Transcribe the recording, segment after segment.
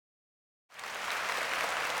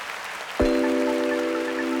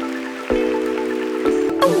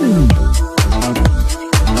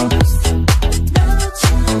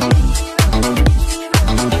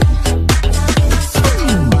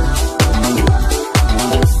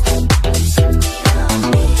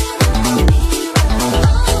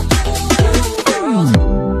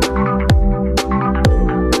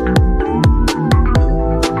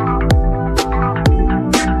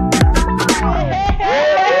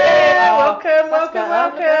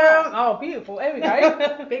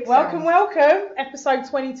Welcome, episode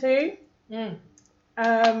 22. Yeah,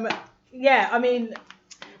 I mean,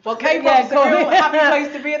 well, K-pop's a real happy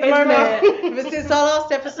place to be at the moment. But since our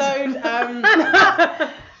last episode, I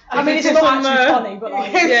mean, it's not actually funny, but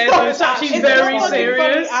like, it's actually very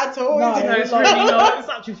serious. At all, no, it's really not. It's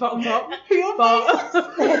actually fucked up. Your face.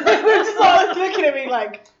 Just like looking at me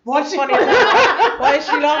like, what's funny about that? Why is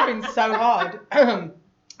she laughing so hard?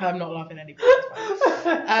 I'm not laughing anymore.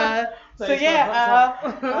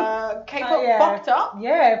 K-pop fucked up.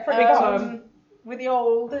 Yeah, pretty good. With the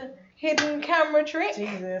old hidden camera trick.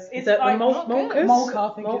 Jesus, it's that like the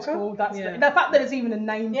Molka, I think it's called. That's the fact that there's even a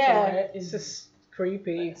name for it is just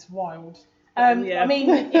creepy. It's wild. I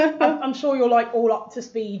mean, I'm sure you're like all up to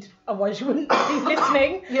speed, otherwise you wouldn't be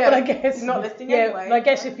listening. But I guess not listening anyway. But I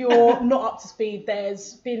guess if you're not up to speed,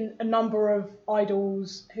 there's been a number of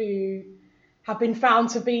idols who have been found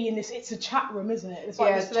to be in this. It's a chat room, isn't it? It's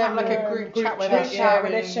like this so they have like a group chat where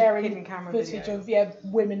they're sharing hidden camera footage videos. of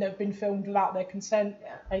women that have been filmed without their consent,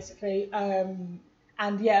 basically. And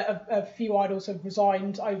a few idols have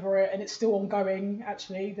resigned over it, and it's still ongoing.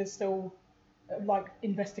 Actually, there's still like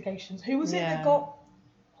investigations. Who was it that got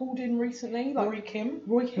pulled in recently? Like Roy Kim.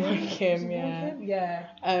 Yeah.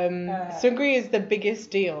 Seungri is the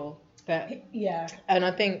biggest deal. And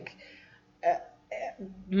I think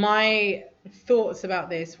my thoughts about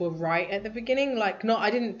this were right at the beginning. Like, I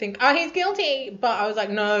didn't think, he's guilty, but I was like,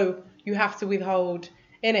 no, you have to withhold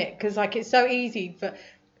in it, because like it's so easy to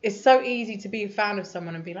be a fan of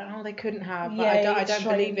someone and be like, they couldn't have, but I don't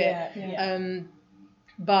believe it.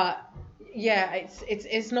 But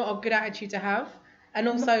it's not a good attitude to have, and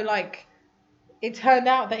also like it turned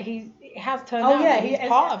out that he's part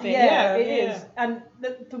of it. It is. And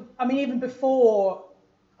I mean, even before,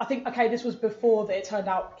 I think, this was before that it turned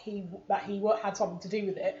out he had something to do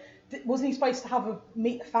with it. Wasn't he supposed to have a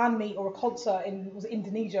fan meet or a concert in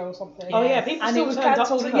Indonesia or something? Oh yeah, people and still it was turned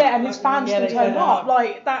cancelled. up. And his fans still turned up.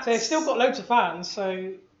 Like that. So they've still got loads of fans.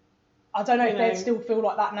 So I don't know if they still feel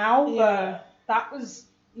like that now. But that was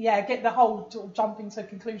get the whole sort of jumping to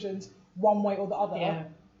conclusions one way or the other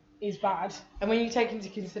is bad. And when you take into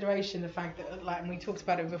consideration the fact that, and we talked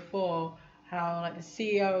about it before, how like the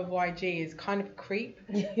CEO of YG is kind of a creep,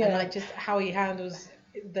 and like just how he handles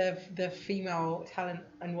the female talent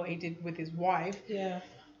and what he did with his wife.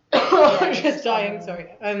 I'm just dying.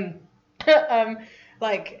 Sorry.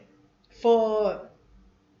 Like for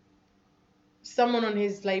someone on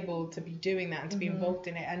his label to be doing that and to be involved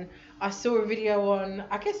in it, and I saw a video on,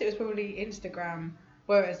 I guess it was probably Instagram,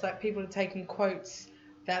 where it's like people are taking quotes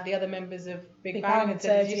that the other members of Big Bang had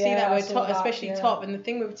said. Did you see that? Where Top, especially Top, and the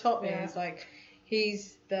thing with Top is like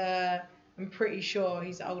I'm pretty sure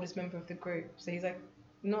he's the oldest member of the group, so he's like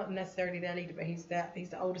not necessarily their leader, but he's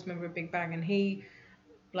the oldest member of Big Bang, and he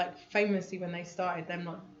like famously when they started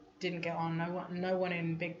didn't get on. No one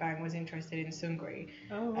in Big Bang was interested in Seungri.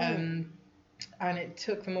 Oh, right. And it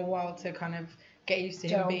took them a while to kind of get used to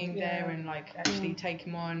him being there and like actually take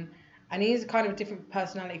him on. And he's kind of a different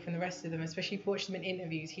personality from the rest of them, especially if you watch them in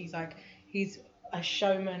interviews. He's a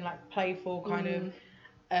showman, like playful kind of,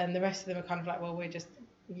 and the rest of them are kind of like, well, we're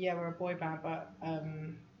a boy band, but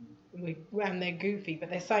and they're goofy,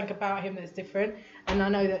 but there's something about him that's different. And I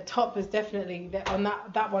know that Top was definitely on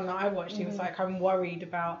that one that I watched. He was like, I'm worried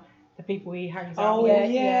about the people he hangs out with.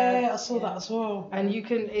 I saw that as well. And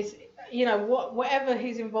it's whatever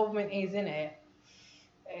his involvement is in it,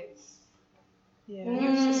 it's.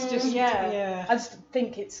 I just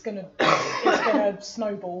think it's gonna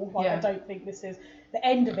snowball. Like I don't think this is the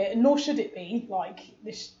end of it, and nor should it be. Like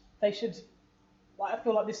this, they should. Like I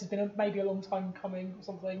feel like this has been maybe a long time coming or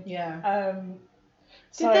something. Yeah.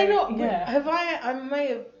 Did they not? Yeah. I may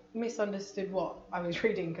have misunderstood what I was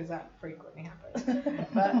reading, because that frequently happens.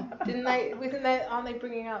 But didn't they? Aren't they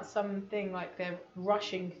bringing out something like they're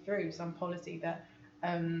rushing through some policy that?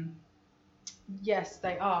 Yes,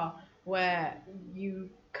 they are. Where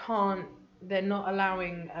they're not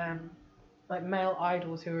allowing like male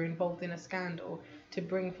idols who are involved in a scandal to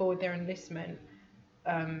bring forward their enlistment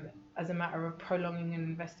as a matter of prolonging an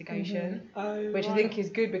investigation, which I think is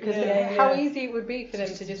good, because how easy it would be for them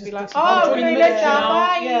to just be like, okay, let's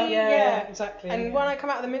bye. exactly. And when I come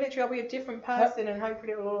out of the military, I'll be a different person, and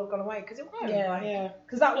hopefully it will all have gone away, because it won't. Yeah. Like, yeah.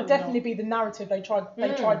 Because that would Probably definitely be the narrative they would try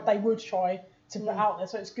to put out there.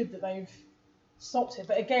 So it's good that they've stopped it.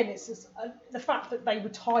 But again, it's just the fact that they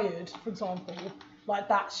retired, for example, like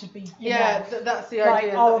that should be yeah, enough. that's the Like,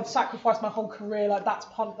 idea. oh, I've sacrificed my whole career. Like that's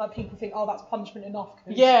like people think, oh, that's punishment enough.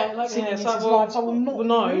 Yeah, like singing yeah, is so his well, life. So well, not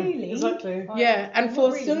no, really. exactly. Like, Yeah, and not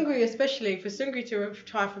for really. Sungri especially, for Sungri to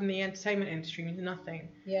retire from the entertainment industry means nothing.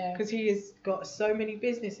 Yeah. Because he has got so many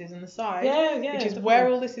businesses on the side, Yeah, which is definitely. where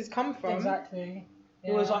all this has come from. Exactly.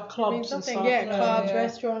 It was like It means clubs and nothing. stuff. Yeah, clubs, yeah.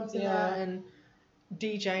 restaurants, and Yeah. that, and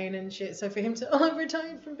DJing and shit. So for him to, I've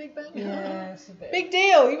retired from Big Bang. Yeah, it's a bit. Big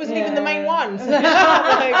deal. He wasn't even the main Yeah. one. So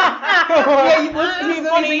Yeah, he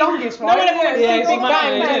was the youngest, right? No one ever went to Yeah, see it's Big not Bang.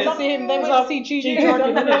 bad, They is went to it? see him. They It's went to like see Gigi Gigi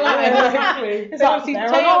Jordan. Jordan, Exactly. They It's don't up see there.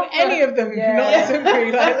 Taeyong, any of them. Yeah. Not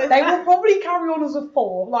Sungri. Like, They will probably carry on as a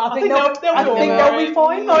 4. Like I think they'll be alright.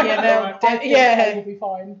 fine. Like, Yeah, I think yeah. they will be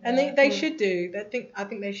fine. and Yeah. they should do. I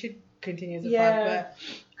think they should continue as a Yeah. 5. But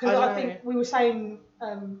Because I I don't think know. we were saying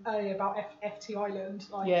earlier about FT Island.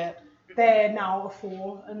 Like, yeah. they're now a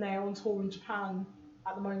 4 and they're on tour in Japan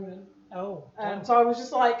at the moment. Oh. So I was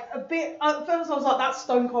just like a bit. At first I was like, that's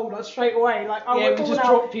stone cold, like straight away. Like, oh, Yeah, we're we'll cool just now,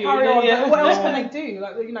 drop you. carry on. Yeah. But what else Yeah. can they do?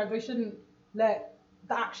 Like, you know, they shouldn't let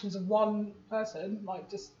the actions of one person like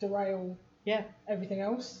just derail Yeah. everything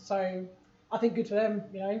else. So I think good for them,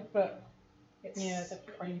 you know. But it's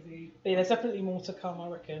Definitely crazy. But yeah, there's definitely more to come, I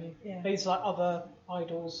reckon. Yeah. These like other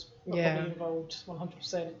idols are Yeah. probably involved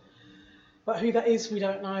 100%. But who that is, we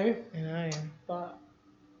don't know. I know. But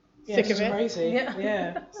yeah, Sick it's of just it. crazy. Yeah.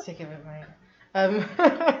 Yeah. Sick of it, mate.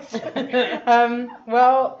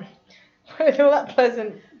 Well, with all that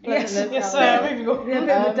pleasantness Yes, out there, moving on.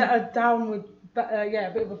 Yeah, a bit of a downward, yeah,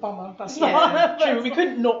 a bit of a bummer. That's Yeah, True, we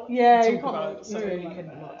could not Yeah, you talk about can't it. So we really about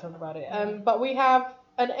couldn't that. not talk about it. But we have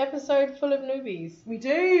an episode full of newbies. We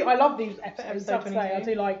do. I love these episodes. I have to say, 22. I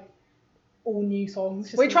do like all new songs.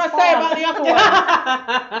 It's We just try to fun. say about the other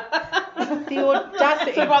ones. The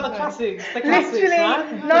audacity. Talk about the classics. The classics, Literally,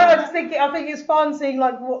 man. no. I think it's fun seeing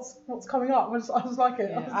like what's coming up. I just like it.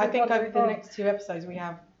 Yeah, just I think find it over the fun. next 2 episodes we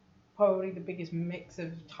have probably the biggest mix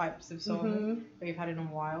of types of songs Mhm. that we've had in a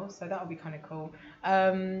while, so that'll be kind of cool.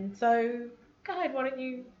 So go ahead, why don't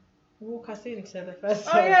you walk us into the first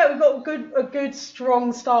Oh song? yeah, we've got a good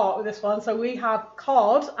strong start with this one. So we have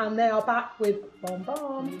Card, and they are back with Bomb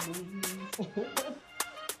Bomb.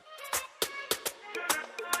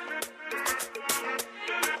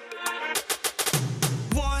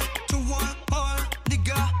 One to one,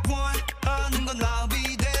 네가 원하는 건 I'll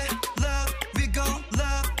be there. Love, we gon'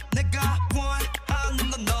 love. 내가 원하는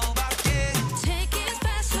건 너밖에. Take it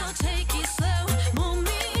fast, no take it slow. 몸이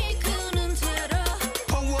이끄는 대로.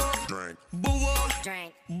 Power, drink, boer,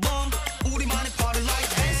 Drink. bomb. 우리만의 party like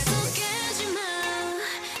this. 속이지 마.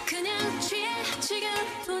 그냥 취해 지금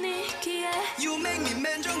분위기에. You make me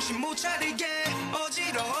맨정신 못 차리게.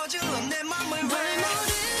 어지러워 내 맘을 널 왜?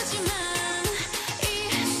 모르지만 이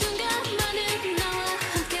순간만은 나와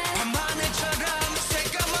함께. 밤하늘처럼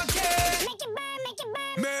새까맣게. Make it burn, make it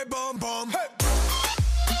burn. 매번 bomb. Hey.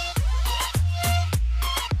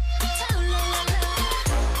 타올라라.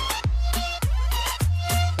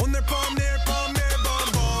 오늘 밤 내일 밤 매일 밤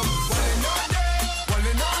밤. 원래 넌데 원래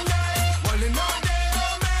넌데 원래 넌데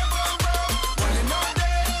매일 밤 밤. 원래 넌데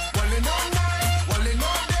원래 넌데 원래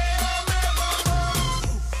넌데 매일 밤 밤.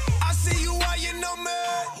 I see you while you know me.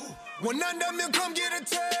 원한다면 come get a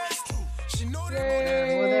taste. 신호를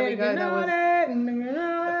Well, there we go. That was.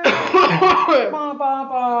 Ba, ba,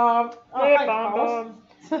 ba. Oh, Yeah, thanks, Bomb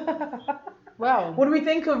Carlos. Well, What do we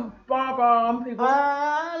think of Ba Bomb, people?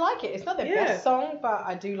 I like it. It's not their Yeah. best song, but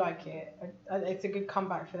I do like it. It's a good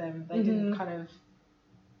comeback for them. They didn't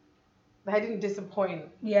they didn't disappoint.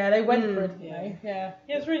 Yeah, they went for it, yeah. yeah.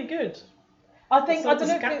 Yeah, it's really good. I think, I It's don't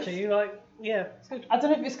know if catchy, it's, like, yeah, it's good. I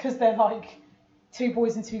don't know if it's because they're like 2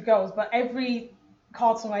 boys and 2 girls, but every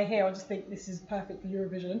Card song I hear, I just think this is perfect for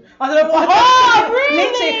Eurovision. I don't know why. Oh, really?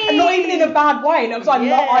 Literally, and not even in a bad way. And I was like,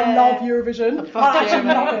 I love Eurovision. Fuck I actually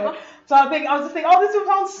yeah, love it. So I was just thinking, oh, this will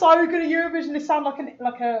sound so good at Eurovision. This sound like an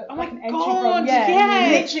Oh my entry God, from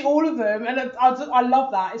yes. literally all of them, and I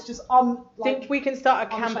love that. It's just I think like we can start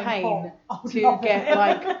a Unashamed campaign Pop. I would to love get it.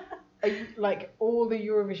 like all the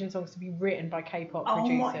Eurovision songs to be written by K-pop oh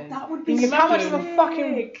producers. my, that would be Think so of how much of a sick.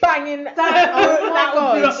 fucking banging That, oh my that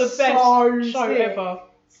God. would be That's the best so show sick. ever.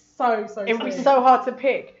 So It would be sick. so hard to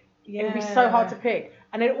pick. Yeah. It would be so hard to pick.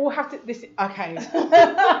 And it all have to okay.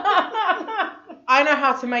 I know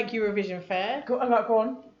how to make Eurovision fair. Go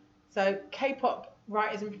on. So K-pop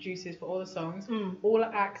writers and producers for all the songs, Mm. all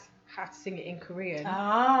acts have to sing it in Korean.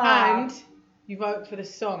 Ah. And you vote for the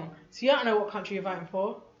song. So you don't know what country you're voting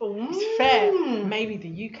for. It's fair. Maybe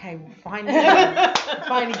the UK will finally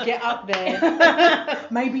get up there.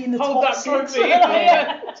 Maybe in the Hold top that 6. trophy.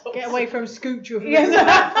 Get away from Scooch with Yes.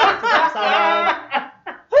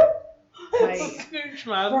 Mate, Scooch,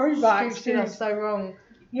 man. Throwback. Scooch did us so wrong.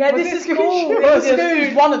 Yeah, Was this it is cool. Scooch? Well, Yeah,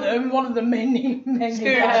 Scooch, one of the many Scooch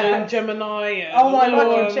bands. and Gemini. And Oh my Lord.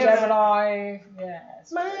 lord, Gemini.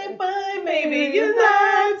 Yes. My baby, you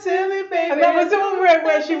lied to me, baby. And that was the one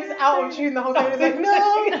where she was out of tune the whole time. It was like,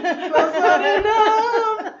 no, that's not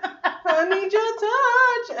enough. I need your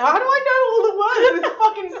touch. How do I know all the words of this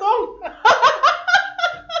fucking song?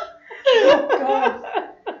 Oh god.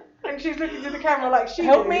 And she's looking to the camera like, she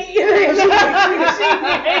Help knew. me.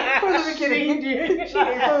 From the beginning. She knew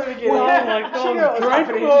from the beginning. Oh my She knew what was god,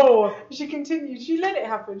 happening. dreadful. She continued. She let it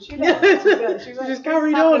happen. She let it happen. She was like, just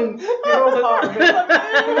carried "Happen. on." You're all part of it.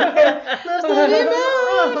 That's not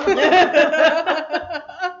enough.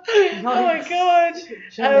 Oh my god.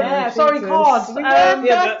 Yeah, sorry, cards. We were yeah,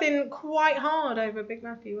 but- bursting quite hard over Big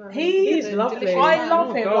Matthew. weren't we? He's a lovely. delicious I man.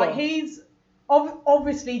 love him. God. Like he's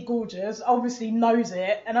obviously gorgeous, obviously knows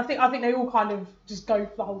it, and I think they all kind of just go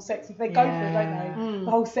for the whole sexy. They go for it, don't they?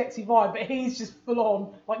 The whole sexy vibe. But he's just full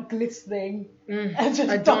on like glistening and just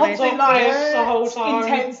Adonis. dancing like Yes, the whole time.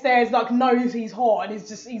 intense stares. Like knows he's hot, and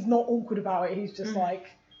he's not awkward about it. He's just like,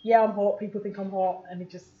 yeah, I'm hot. People think I'm hot, and he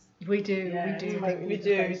just. We do. Yeah, we do. totally We just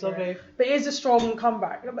do, goes it's for it. lovely. But it is a strong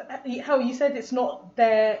comeback. But how you said it's not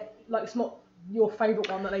it's not your favourite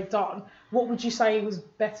one that they've done. What would you say was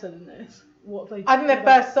better than this? What they? I think their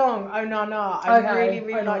first song, Oh No No, I Okay.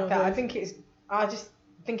 really Oh, No, like No, that. good. I just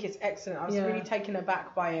think it's excellent. I was Yeah. really taken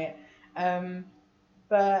aback by it.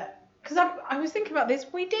 But because I was thinking about this,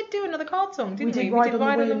 we did do another card song, didn't we? Ride,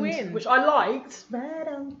 Ride on the Wind, which I liked. Ride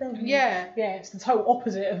on the Wind. Yeah. Yeah, it's the total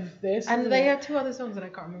opposite of this. And isn't they it? have two other songs that I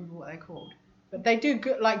can't remember what they're called. But they do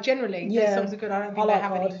good, like generally, Yeah. their songs are good. I don't think I they like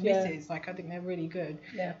have Hard, any yeah. misses. Like, I think they're really good.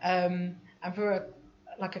 Yeah. And for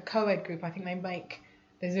a co-ed group, I think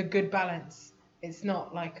there's a good balance. It's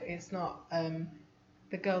not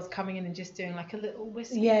the girls coming in and just doing like a little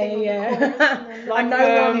whiskey thing on the chorus and then, I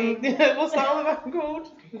know. What's that other one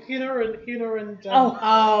called? Huna and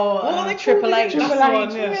Oh. what are they Triple called? H. That's Triple the H.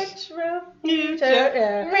 one, yes. Future.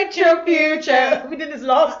 Yeah. Richer future. We did this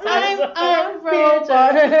last time. I'm a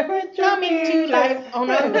robot coming to life. Oh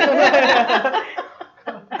no.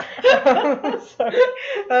 Sorry.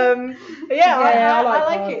 Yeah, I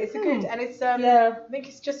like Hard. it. It's a good, and it's Yeah. I think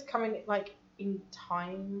it's just coming like in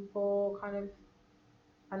time for kind of.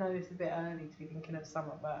 I know this is a bit early to be thinking of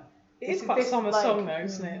summer, but It's quite a summer like, song though,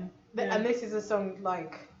 isn't it? And this is a song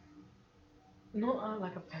like. Not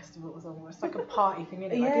like a festival song, it's like a party thing,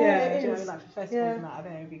 isn't it? Like, Yeah, do it you know, is. like for festivals Yeah. and that, I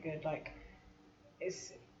think it would be good. Like,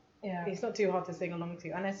 it's Yeah. it's not too hard to sing along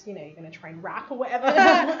to, unless you're going to try and rap or whatever.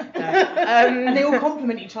 And they all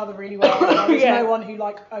complement each other really well. Like, there's Yeah. no one who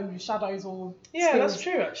overshadows or Yeah, steals- that's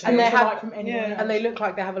true actually. And they steals the have- light from anyone yeah. else. And they look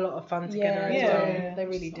like they have a lot of fun together as Yeah, well. yeah. They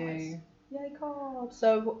really It's do. nice. Yay, cards.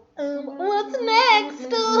 So, what's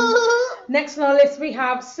next? Next on our list we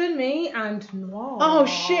have Sunmi and Noir. Oh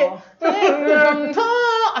shit!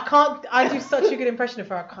 I can't. I do such a good impression of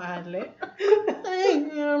her. I can't handle it.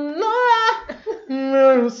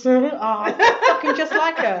 Fucking just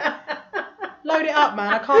like her. Load it up,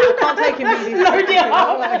 man. I can't take him easy. Load it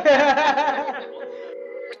up.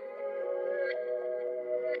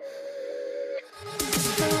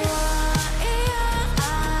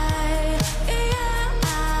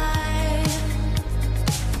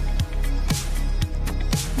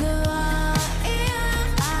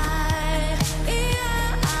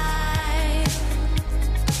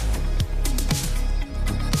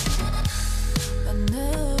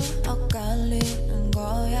 늘 엇갈리는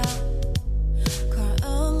거야 걸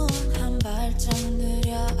응원 한 발짝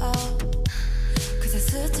느려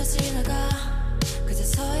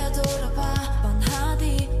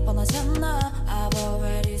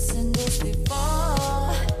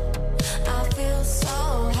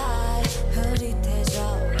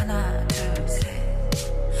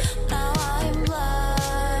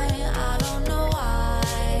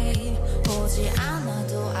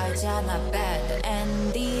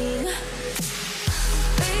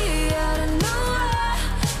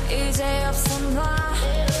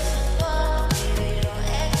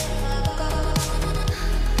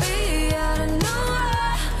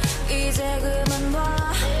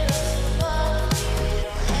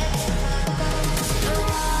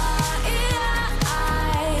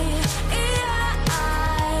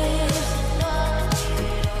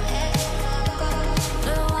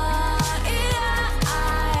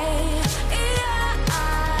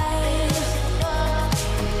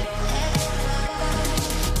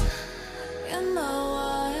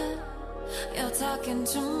talking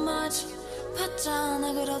too much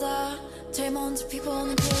봤잖아 그러다 제일 먼저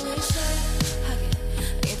피부는 클리셰하게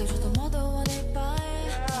얘도 저도 모두 원해 봐야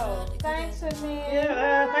Thanks, Sydney.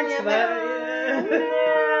 Yeah, thanks for that.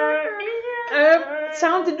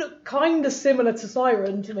 Sounded kind of similar to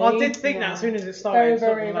Siren to me. I did think that as soon as it started.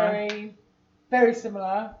 Very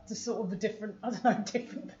similar. Just sort of a different, I don't know,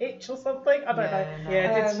 different pitch or something. I don't know.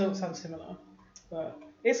 Yeah, it did sort of sound similar. But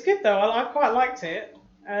it's good though. I quite liked it.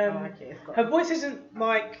 I like it. Her voice isn't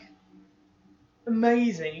like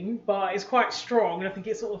amazing, but it's quite strong, and I think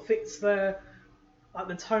it sort of fits the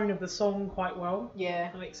tone of the song quite well.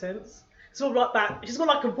 Yeah. That makes sense. Sort of like that. She's got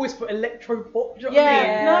like a voice for electro pop. Do you know what I mean?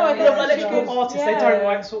 Yeah, no, I A lot think of that's electrical good. artists, they Yeah. don't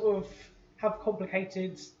like sort of have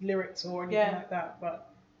complicated lyrics or anything like that. But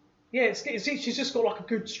yeah, she's just got like a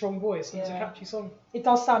good strong voice. And It's a catchy song. It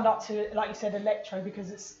does stand up to, like you said, electro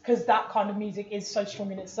because that kind of music is so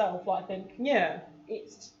strong in itself. Like I think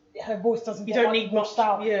it's her voice doesn't You get don't like, need washed much,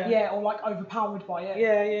 out, yeah. or like overpowered by it.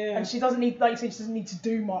 Yeah. And she doesn't need, like you said, she doesn't need to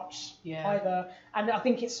do much either. And I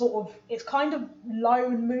think it's kind of low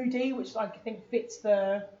and moody, which like, I think fits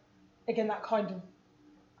that kind of,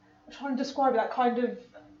 I'm trying to describe it, that kind of,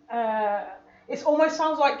 it almost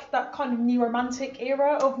sounds like that kind of new romantic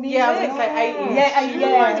era of music. Yeah, I was going to say 80s. She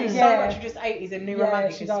reminds me so much of just 80s and new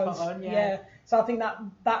romantic she is does. spot on. Yeah. So I think that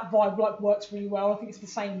vibe like works really well. I think it's the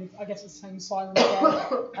same with, I guess it's the same with Siren as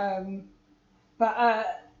well.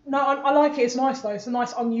 No, I like it. It's nice though. It's a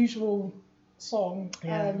nice unusual song.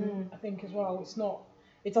 I think as well.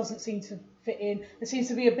 It doesn't seem to fit in. There seems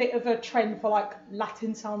to be a bit of a trend for like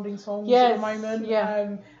Latin sounding songs at the moment.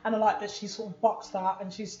 Yeah. And I like that she sort of bucks that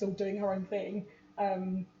and she's still doing her own thing.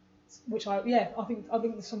 Which I think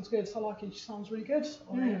the song's good. I like it. She sounds really good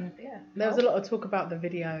on it. Yeah. There was a lot of talk about the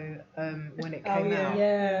video when it came out.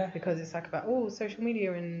 Yeah. Because it's like about social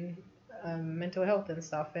media and mental health and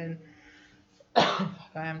stuff, and I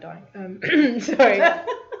am dying. Sorry.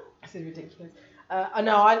 This is ridiculous.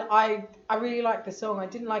 I really like the song. I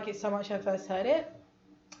didn't like it so much when I first heard it,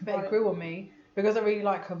 but it grew on me because I really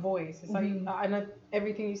like her voice. It's like I know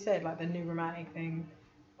everything you said, like the new romantic thing.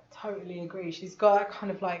 I totally agree. She's got that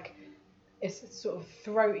kind of like, it's sort of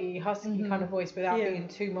throaty, husky kind of voice without being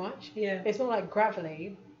too much. Yeah. It's not like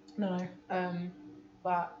gravelly. No.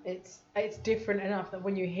 But it's different enough that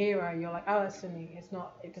when you hear her, you're like, oh, that's Sydney.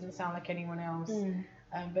 It doesn't sound like anyone else.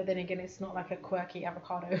 But then again, it's not like a quirky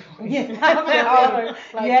avocado voice. Avocado.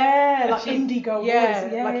 Like she's- indie girl Yeah,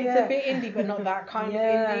 voice. like it's a bit indie, but not that kind of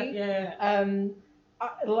indie.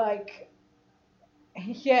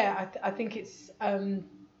 Yeah. I think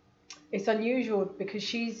it's unusual because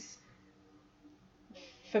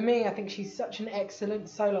for me, I think she's such an excellent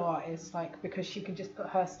solo artist, like because she can just put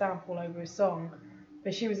her stamp all over a song.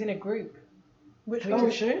 But she was in a group. Which one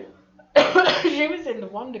was she? She was in the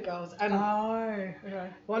Wonder Girls, and Okay.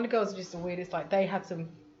 Wonder Girls are just the weirdest. Like they had some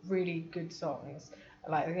really good songs.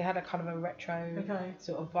 Like they had a kind of a retro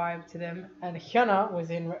sort of vibe to them. And Hyuna was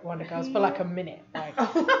in Wonder Girls for like a minute.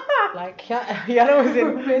 Like Hyuna was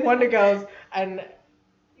in Wonder Girls, and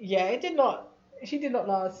she did not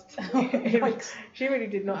last. She really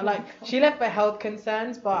did not. Like she left for health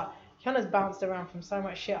concerns, but Hyuna's bounced around from so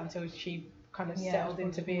much shit until she kind of settled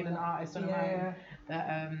into being an artist on her own.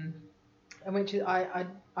 That and which is I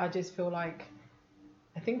just feel like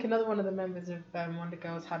I think another one of the members of Wonder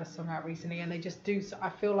Girls had a song out recently, and they just do. I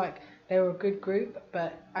feel like they were a good group,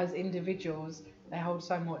 but as individuals, they hold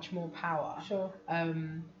so much more power. Sure.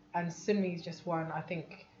 And Sunmi's just one. I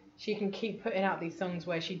think she can keep putting out these songs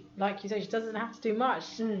where she, like you say, she doesn't have to do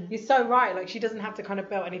much. You're so right. Like she doesn't have to kind of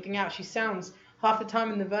belt anything out. She sounds half the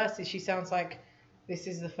time in the verses. She sounds like this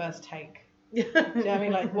is the first take. Do you know what I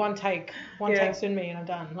mean? Like one take Sunmi and I'm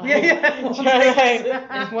done. Like,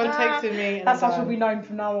 one take Sunmi and That's how I'm she'll done. be known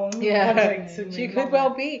from now on. Yeah, she could well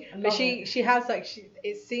be, but she has like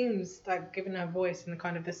it seems like given her voice and the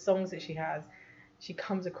kind of the songs that she has, she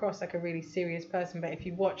comes across like a really serious person. But if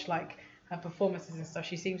you watch like her performances and stuff,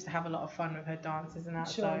 she seems to have a lot of fun with her dances and that.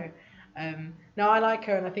 Sure. So, no, I like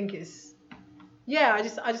her, and I think it's I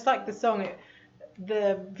just like the song.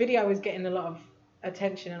 The video was getting a lot of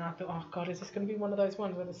attention, and I thought, oh god, is this going to be one of those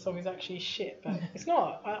ones where the song is actually shit? But it's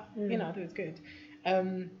not. I thought it was good.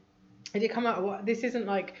 It did come out. This isn't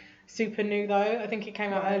like super new though. I think it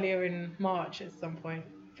came out earlier in March at some point.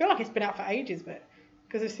 I feel like it's been out for ages, but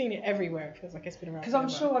because I've seen it everywhere, it feels like it's been around. Because I'm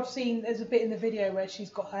sure I've seen there's a bit in the video where she's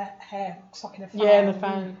got her hair stuck in a fan. Yeah, in the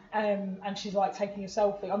fan. And she's like taking a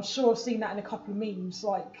selfie. I'm sure I've seen that in a couple of memes.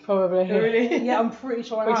 Like Probably. Really? yeah, I'm pretty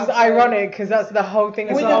sure I Which have. is ironic because that's the whole thing.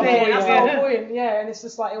 With as the well. bit, that's the Yeah. whole point. Yeah, and it's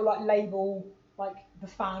just like it'll like label like the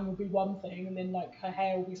fan will be one thing and then like her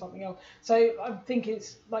hair will be something else. So I think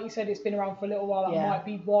it's like you said, it's been around for a little while. That might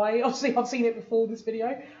be why. Obviously, I've seen it before this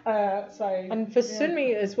video. And for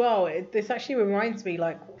Sunmi as well, this actually reminds me,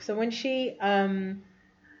 like, so when she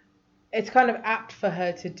it's kind of apt for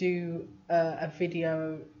her to do a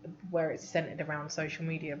video where it's centered around social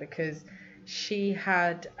media, because she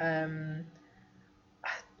had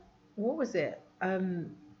what was it?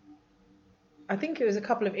 I think it was a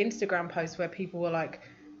couple of Instagram posts where people were like,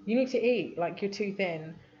 you need to eat, like you're too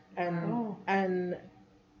thin. And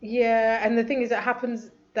yeah, and the thing is that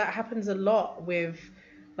happens a lot with,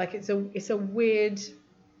 like, it's a weird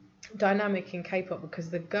dynamic in K-pop, because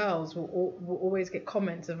the girls will always get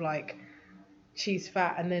comments of like, she's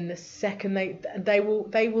fat, and then the second they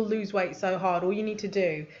will lose weight so hard, all you need to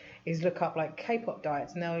do is look up like K-pop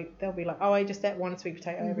diets, and they'll be like, oh, I just ate one sweet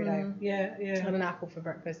potato every day, and an apple for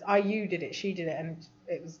breakfast. IU did it, she did it, and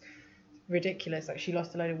it was ridiculous. Like, she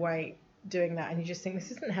lost a load of weight doing that, and you just think,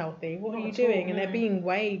 this isn't healthy. What are you doing? And they're being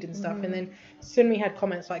weighed and stuff. And then Sunmi had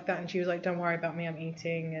comments like that, and she was like, don't worry about me, I'm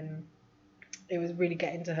eating. And it was really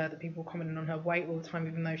getting to her that people were commenting on her weight all the time,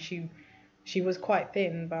 even though she was quite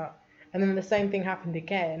thin. And then the same thing happened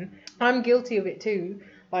again. I'm guilty of it too.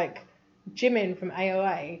 Like, Jimin from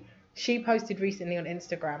AOA, she posted recently on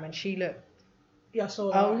Instagram, and she looked, I saw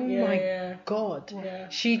that. Oh my god. Yeah.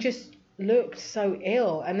 She just looked so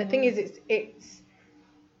ill. And the thing is, it's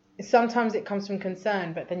sometimes it comes from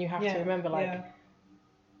concern, but then you have to remember, like,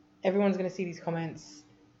 everyone's going to see these comments,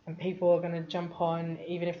 and people are going to jump on,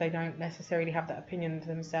 even if they don't necessarily have that opinion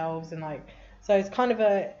themselves. And like, so it's kind of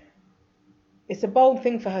it's a bold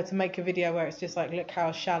thing for her to make a video where it's just like, look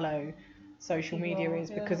how shallow social media is,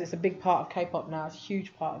 because it's a big part of K-pop now. It's a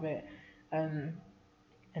huge part of it, and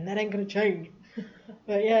that ain't gonna change.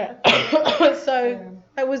 But yeah, so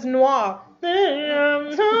that was Noir.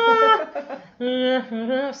 What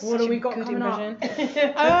have we got coming up?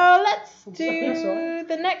 Let's do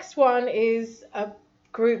the next one. Is a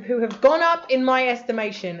group who have gone up in my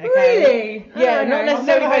estimation. Okay? Really? Yeah, not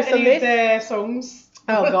necessarily based on this. Their songs.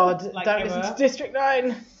 Oh God, Like don't ever. listen to District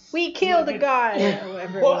 9. We killed a guy. Or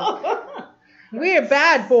whatever it was. We're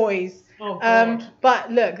bad boys. Oh, God.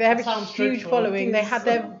 But look, they have That a sounds huge dreadful. following.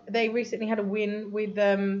 They recently had a win with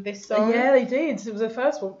this song. Yeah, they did. It was the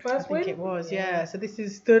first one. I think it was, yeah. So this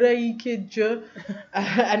is Stray Kidja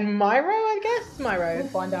and Myro, I guess. We'll Myro.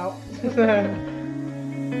 find out.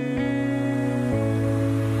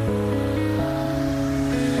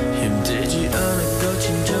 힘들지 않은 거친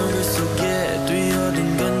정글 속에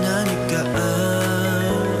뛰어든 건 아니까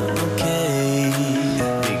okay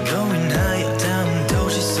네가 위나여 담은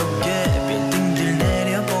도시 속에 빌딩들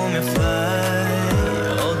내려보며 fly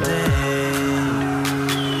all day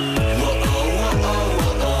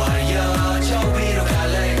하야 저 위로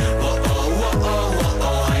갈래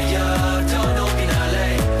하야 더 높이 날래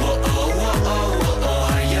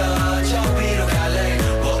하야 저 위로 갈래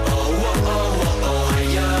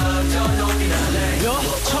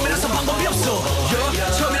처음이라서 방법이 없어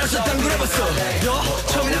처음이라서 당구해봤어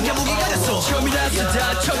처음이란 게 무기가 됐어 처음이라서 다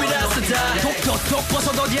독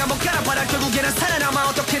벗어도 어디 한번 깔아봐라 결국에는 살아남아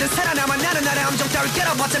어떻게든 살아남아 나는 나의 함정 따위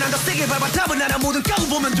깔아봤자 난 더 세게 밟아 답은 나라 모든 까고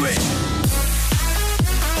보면 돼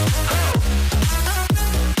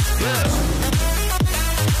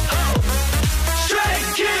Stray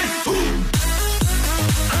Kids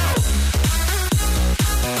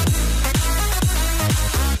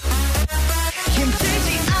힘들지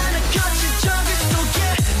않아 거친 정글 속에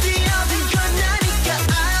뛰어든 건 아니까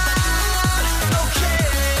okay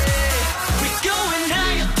We're going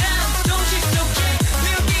higher down 도시 속에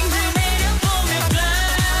빌딩들 내려보며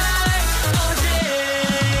fly all day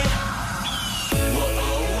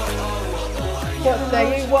What say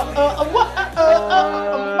you? What?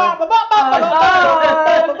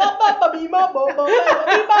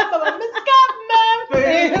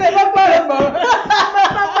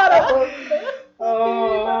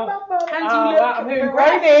 I'm hearing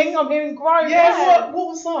groaning. I'm hearing groaning. Yeah, what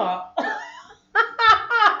was that?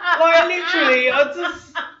 Like, literally, I just...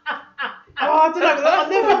 Oh, I don't know, I've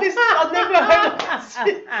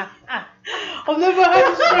never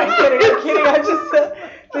heard Stray Kids. I'm kidding. I just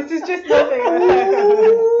this is just nothing.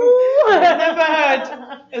 I've never heard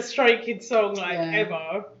a Stray Kids song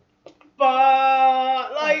ever.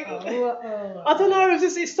 But like, I don't know.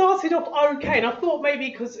 It started off okay, and I thought maybe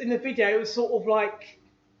because in the video it was sort of like,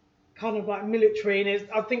 kind of like military, and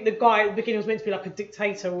I think the guy at the beginning was meant to be like a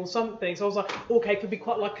dictator or something. So I was like, okay, it could be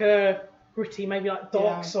quite like a gritty, maybe like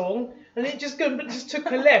dark song. And it just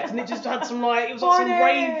took a left, and it just had some like it was like some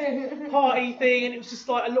rave party thing, and it was just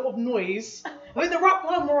like a lot of noise. I mean, the rap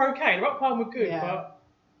part were okay. The rap part were good, but.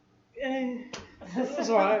 That's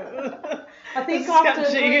right. I think It's I have to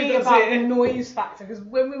sketchy, agree that's about it. the noise factor, because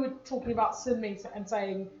when we were talking about Sunmi and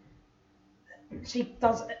saying she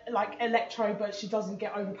does like electro, but she doesn't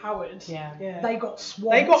get overpowered. Yeah. Yeah. They got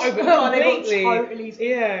swamped. They got over They got completely. totally.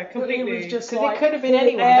 Yeah, completely. It was just 'Cause like it could have been full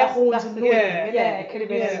anyone. air That's horns the and thing, noise. yeah. isn't it? It could have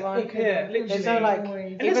been Yeah. anyone. It could Yeah, have been. There's no like, Noise.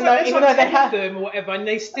 And even it's though like, even though they 10 of have. them or whatever, and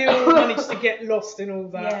they still manage to get lost in all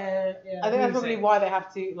that. Yeah, yeah. I think that's probably music. why they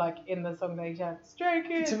have to like in the song they shout Stray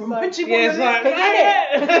Kids. To like- remind you Yeah, what it's it is. like, But get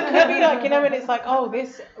it? 'Cause it could be like, you know, when it's like, oh,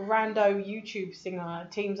 this rando YouTube singer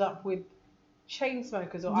teams up with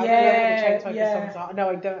Chainsmokers, or I don't know what the Chainsmokers Yeah. songs are. No,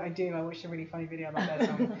 I don't. I do. I watched a really funny video about their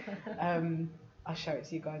song. I'll show it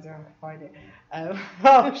to you guys if I can find it.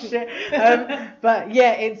 Oh shit. But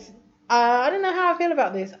yeah, it's. I don't know how I feel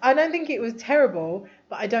about this. I don't think it was terrible,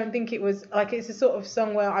 but I don't think it was like it's a sort of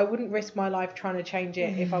song where I wouldn't risk my life trying to change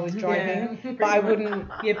it if I was driving, but I wouldn't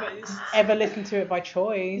Yeah, but it's, ever listen to it by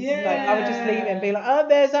choice. Yeah. Like I would just leave it and be like, oh,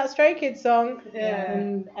 there's that Stray Kids song, Yeah.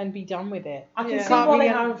 and be done with it. I can Yeah. see Can't why they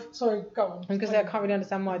really- have. Sorry, go on. Because I can't really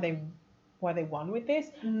understand why they won with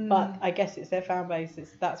this, but I guess it's their fan base.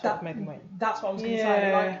 That's what's made them win. That's what I was going to Yeah.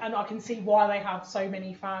 say. Like, and I can see why they have so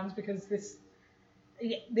many fans, because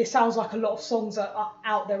this sounds like a lot of songs that are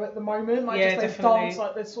out there at the moment. Like Yeah, just those definitely. dance,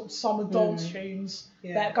 like those sort of summer dance tunes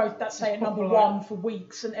Yeah. that stay at number popular. 1 for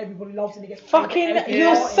weeks, and everybody loves it. And it gets Fucking, played at every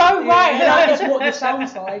you're party. so right. And that is what this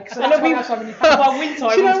sounds like. So that's why I have so many fans. By winter,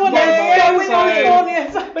 Do you know what? everyone's That's forgotten so about winter,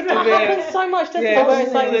 it, so- But that happens so much, doesn't Yeah, it? Where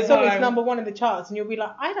it's like all the the song is time. number 1 in the charts, and you'll be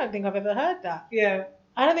like, I don't think I've ever heard that. Yeah.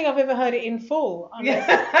 I don't think I've ever heard it in full. Unless,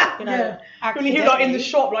 Yeah. you know, Yeah. When you hear like in the accidentally.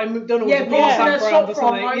 shop, like McDonald's, Yeah, or people Pizza in a Hut shop brand or from,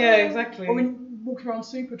 something. like, Yeah, exactly. Or when walking around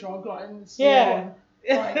Superdrug, like, and it's, Yeah.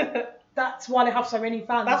 like, that's why they have so many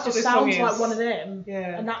fans. That's It what just this song sounds like is. one of them.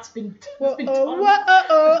 Yeah. And that's been Whoa, done.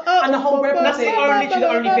 and the whole rebel That's thing. the only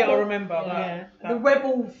bit I remember. Yeah. The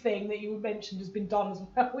rebel thing that you mentioned has been done as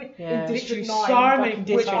well Yeah. in District 9, Literally so many which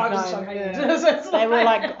District I also 9, hated. yeah. So it's They were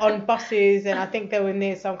like on buses, and I think they were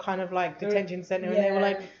near some kind of like detention center, and they were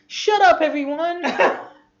like, "Shut up, everyone!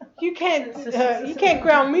 You can't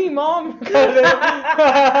ground me, mom."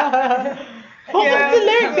 What Yeah. was the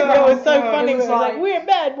lyrics? It was so Oh, funny. it It was was like, like- "We're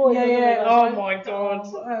bad boys." Yeah, or something yeah. like Oh my god.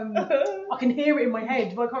 I can hear it in my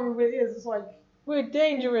head, but I can't remember what it is. It's like, We're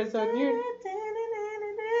dangerous, and you.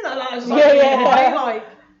 like, it's Yeah, like, yeah. like,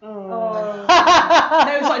 Oh. and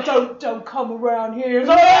it was like, don't come around here. It was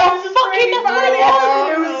like, Oh, it was fucking really funny.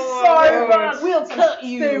 bad. It was Oh so my God. bad. We'll cut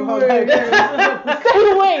you. Stay Okay. away. Stay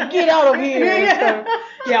away. Get out of here. Yeah.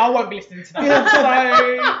 Yeah, I won't be listening to that. So,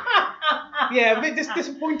 yeah, a bit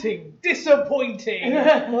disappointing. Disappointing.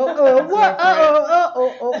 What?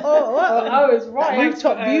 I was right.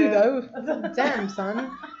 Rooftop view though. Damn, son.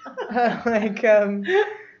 Like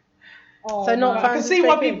Oh, So not no. I can fans see of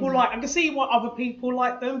why Stray Kids. people like. I can see why other people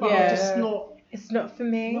like them, but Yeah. I'm just not. It's not for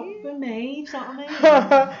me. Not for me. Do you know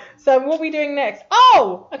what I mean? So what are we doing next?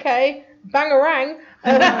 Oh, okay. Bangarang.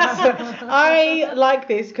 I like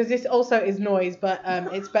this because this also is noise, but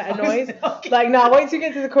it's better noise. Okay. Like now, wait till you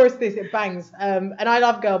get to the chorus of this, it bangs. And I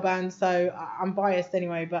love girl bands, so I'm biased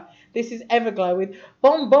anyway. But this is Everglow with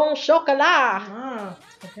Bonbon Chocolat. Ah,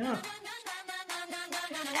 yeah.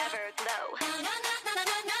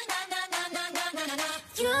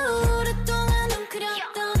 오랫동안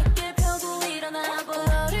웅크렸던 어깨 펴고 일어나봐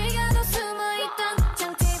너를 가둬 숨어있던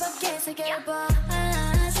장티 밖에 새겨봐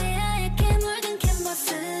새하얗게 물든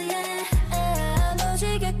캔버스에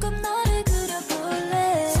무지개꽃 너를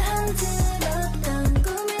그려볼래 잠들었던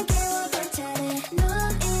꿈을 깨워볼 차례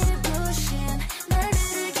눈을 부신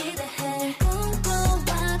날들을 기대해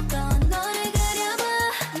꿈꿔왔던 너를 그려봐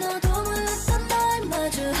너도 몰랐던 널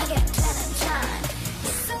마주하게 되는 time 이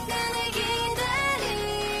순간을 기다리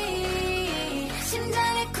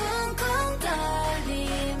심장에 쿵쿵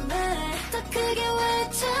떨림을 더 크게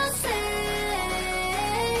외쳐세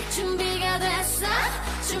준비가 됐어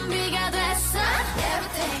준비가 됐어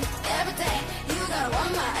Everything everything you gotta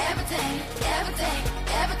want my everything everything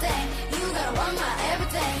everything you gotta want my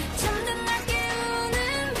everything 잠든 날 깨우는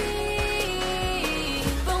빛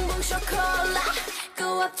봉봉 초콜릿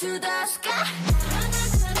go up to the sky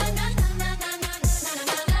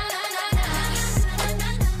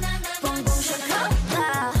봉봉 초콜릿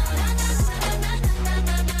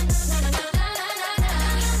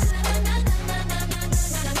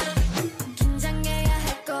긴장해야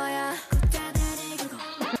할 거야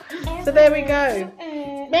So there we go.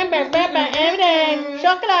 Everything.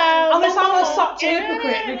 Chocolate. I'm gonna sound like such a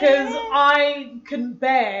hypocrite because I couldn't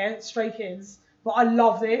bear Stray Kids, but I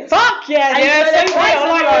love this. Fuck yes. And Yeah, so they're same quite here, I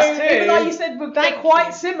like similar, this too. even though you said they're Thank quite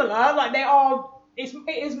you. similar, like they are. It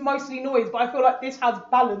is mostly noise, but I feel like this has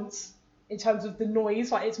balance in terms of the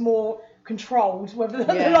noise. Like it's more controlled. Whether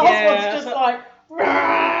the Yeah. last Yeah. one's just like,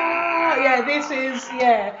 yeah, this is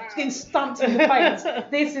it's getting stumped in the face.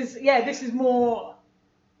 This is more.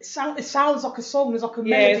 It sounds like a song. There's like a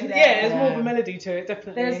melody there. there's more of a melody to it,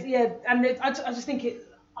 definitely. I just think it.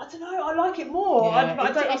 I don't know. I like it more. Yeah.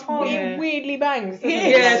 I can't. Weirdly bangs. Doesn't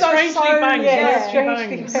it? Yeah, strangely bangs. Yeah,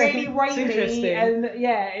 strangely bangs. really It's interesting. rainy and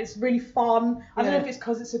it's really fun. I don't know Yeah. if it's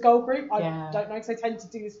because it's a girl group. I Yeah. don't know because they tend to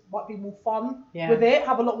do this, might be more fun Yeah. with it,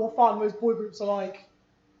 have a lot more fun. Whereas boy groups are like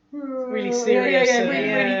Really serious and- really,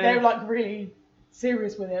 yeah. they're like really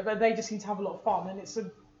serious with it, but they just seem to have a lot of fun and it's a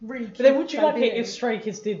really. But then, would you like it debut. if Stray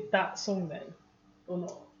Kids did that song then, or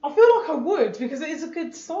not? I feel like I would because it is a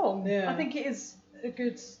good song. Yeah. I think it is a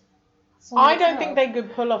good song. I don't itself. think they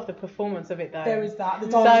could pull off the performance of it though. There is that.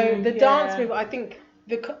 The So dance move, the yeah. dance move, I think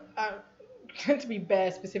to be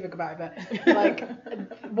bare specific about it, but like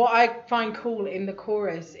what I find cool in the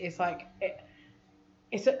chorus is like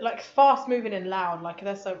it's like fast moving and loud, like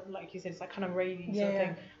that's so, like you said, it's like kind of ragey sort of Yeah.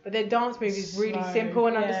 thing. But their dance move is really Slow, simple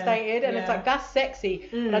and yeah, understated, and it's yeah. like that's sexy.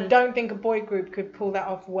 And I don't think a boy group could pull that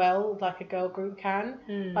off well, like a girl group can.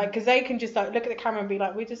 Like, because they can just like look at the camera and be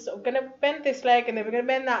like, we're just sort of gonna bend this leg, and then we're gonna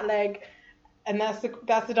bend that leg, and that's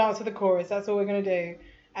the dance for the chorus. That's all we're gonna do,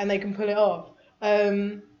 and they can pull it off.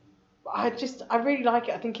 I really like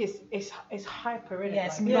it. I think it's hyper, isn't it? Yeah,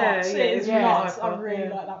 it's Like, nuts. yeah, It is yeah. nuts. I Hyper, really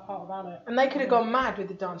yeah. like that part about it. and they could have gone mad with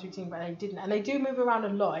the dance routine, but they didn't. And they do move around a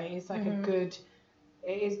lot. It is like it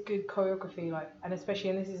is good choreography, like, and especially,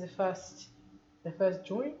 and this is the first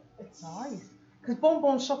joint. It's Nice. Because Bon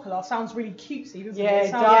Bon Chocolat sounds really cutesy, doesn't Yeah, it?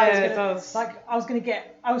 it sounds does. like it's Yeah, it gonna- does. Like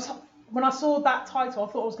when I saw that title, I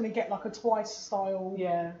thought I was gonna get like a Twice style,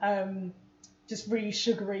 Yeah. just really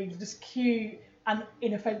sugary, just cute and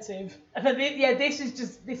inoffensive. But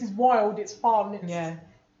this is wild. It's fun. It's,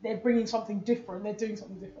 they're bringing something different. They're doing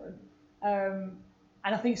something different.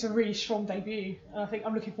 And I think it's a really strong debut. And I think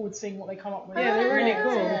I'm looking forward to seeing what they come up with. Yeah, they're really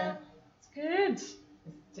cool. Yeah. It's good.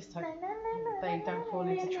 Just hope they don't fall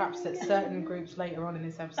into traps that certain groups later on in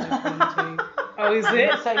this episode fall into. Oh, is I'm it?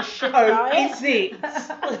 not saying shit about it. Is it?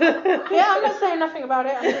 Yeah, I'm not saying nothing about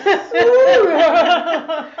it. I'm just,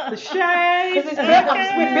 The shade. because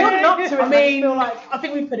we're building up to it. I mean, feel like I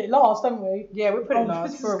think we put it last, haven't we? yeah, we put it Oh,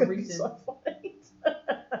 last this for is a gonna be reason. so funny.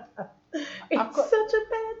 I've got- such a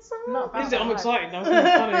bad song. Not about Is it? I'm that. excited now. It's gonna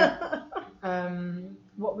be funny.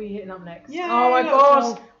 What are we hitting up next? Yeah. Oh my Yeah, gosh,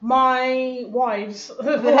 so- my wives.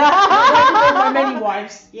 My many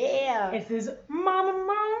wives. Yeah. It is Mama,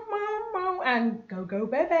 Mama, Mama, and Go Go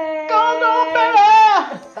Bebe. Go go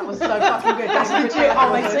baby! That was so fucking good. That's legit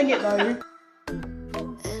how they sing it though.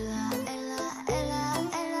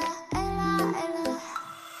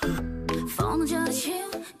 폰은 저리쉬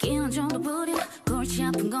기운 좀 더 부려 골치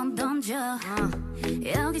아픈 건 던져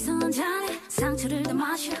여기선 잘해 상처를 더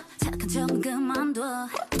마셔 착한 척은 그만둬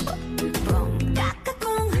뽕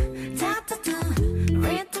까까꿍 타타투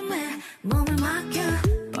리듬에 몸을 맡겨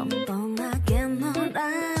뻥뻥하게 놀아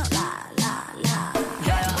라라라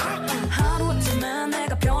하루아침에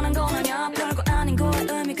내가 변한 건 아냐 별거 아닌 거에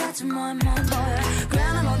의미 같은 뭐야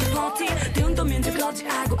괜한 어디 버티 등 떠민 적 없지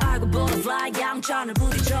알고 butterfly 양천을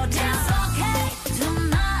부딪혀 It's okay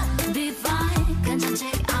tonight be fine 괜찮지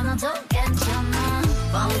않아도 괜찮아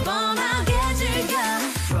뻔뻔하게 즐겨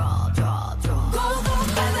Draw Go go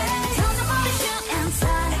baby 터져버린 shoot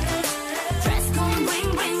inside Dress code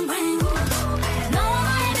bling bling bling 너와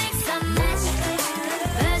나의 mix and match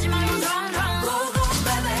빼지 말고 run Go go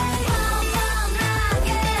baby 뻔뻔하게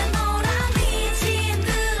놀아 미친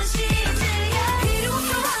듯이 즐겨 필요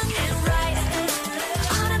없어 rock it right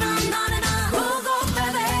On and on Go go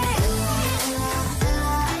baby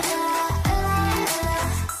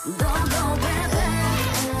Go go baby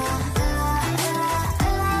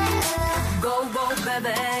Go go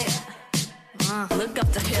baby Look up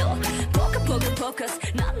the hill Focus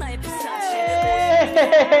난 나의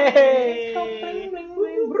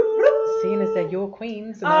Seeing as they're your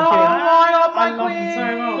queens. Oh my god, I my love them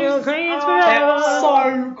so much. queens. Queens, Oh, they're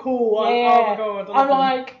so cool. Yeah. Oh my god. I I'm love them.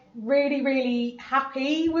 like really, really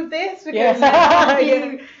happy with this because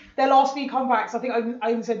Yeah. their last few comebacks, I think I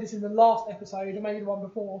even said this in the last episode or maybe the one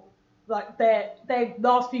before, like their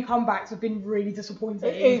last few comebacks have been really disappointing.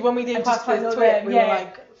 It is when we did And pass just kind this of, tweet, we yeah, were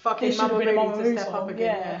like, fucking This should have Mama been a Moo Mama needs Moo to step song, up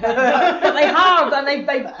again. yeah. But they have, and they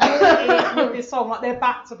brought it with this song. Like they're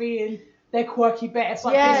back to being their quirky best.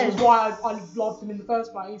 Like this was why I loved them in the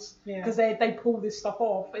first place because they pull this stuff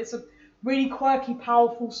off. It's a really quirky,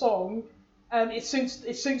 powerful song. It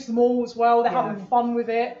suits them all as well. They're having fun with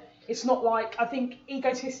it. It's not like I think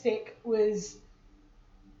Egotistic was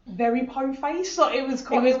very po-faced. Like it was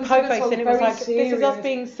quite. It was po-faced, sort of and it was very like, this is us serious.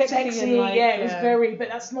 being sexy and like, yeah, it was very. But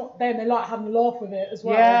that's not them. They like having a laugh with it as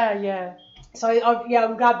well. Yeah. So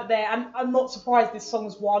I'm glad that they're, and I'm not surprised this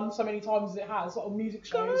song's won so many times as it has, like on music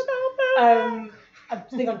shows. I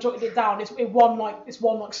think I've jotted it down. It's won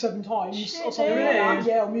like 7 times or something like that.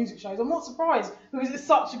 Yeah, on music shows. I'm not surprised because it's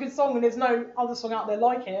such a good song and there's no other song out there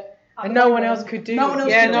like it. And no one else could do. No one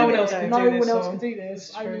else could do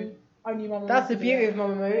this. True. Only Mamamoo. That's the beauty of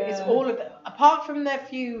Mamamoo. Yeah. It's all of the, apart from their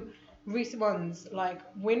few recent ones like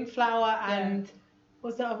Windflower and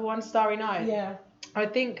what's the other one, Starry Night. Yeah. I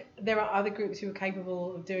think there are other groups who are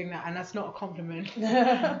capable of doing that, and that's not a compliment to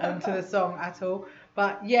the song at all.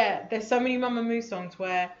 But yeah, there's so many Mamamoo songs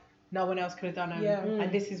where no one else could have done them, and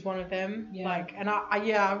this is one of them. Yeah. Like, and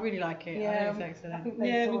I really like it. I think it's excellent. I think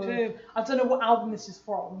Yeah, me too. I don't know what album this is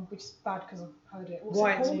from, which is bad because I've heard it.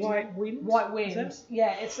 What's it called? White Wind. White Wind.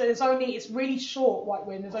 Yeah, it's really short. White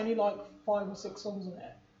Wind. There's only like 5 or 6 songs on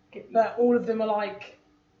it, but all of them are like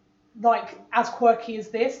as quirky as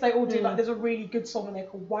this. They all do like. There's a really good song in there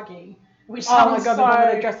called Waggy, which sounds the one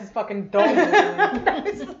that dresses fucking dolls.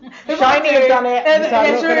 Shiny have done it.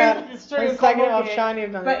 It's true. Shiny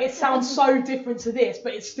have done it. But it sounds so different to this,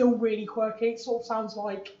 but it's still really quirky. It sort of sounds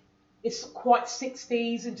like it's quite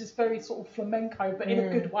 60s and just very sort of flamenco, but in a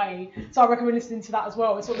good way. So I recommend listening to that as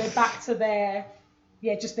well. It's sort of they're back to their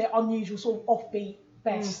unusual sort of offbeat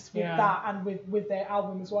best with that and with their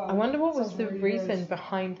album as well. I wonder what was Sounds the really reason good.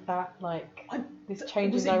 behind that, like this change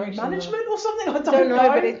in Was it direction. management or something? I don't know,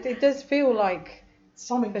 but it does feel like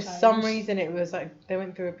something for changed. some reason it was like they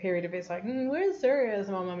went through a period of it's like we're serious,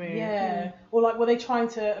 Mamamoo. Yeah. Or like were they trying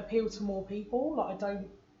to appeal to more people? Like I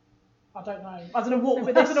don't know. I don't know what.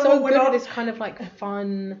 But I they're don't know so what good went at on. this kind of like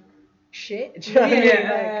fun shit. Do you know what I mean?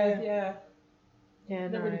 Yeah. Yeah,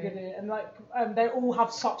 They're no. really good at it, and like they all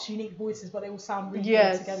have such unique voices, but they all sound really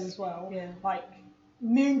Yes. good together as well. Yeah. Like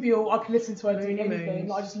Moonbyul, I can listen to her doing Moony anything. Moons.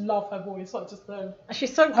 Like, I just love her voice. Like just the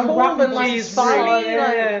She's so her cool rap and like She's funny. really-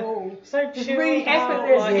 like, yeah. cool. So She's chill really out,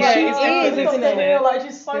 effortless. like, yeah, she it's is, effortless, isn't it? Like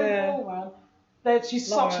she's so Yeah. cool, man. She's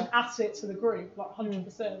Love such her. an asset to the group, like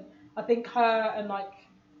 100%. I think her and like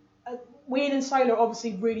Whean and Solar are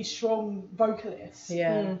obviously really strong vocalists.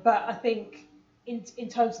 Yeah. But I think in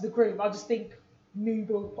terms of the group, I just think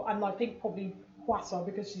Moonbyul and I think probably Hwasa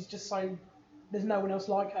because she's just so. There's no one else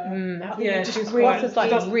like her. I think yeah, they're just she's really quite- It's like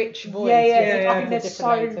does- a rich voice. yeah. yeah. I think they're Different so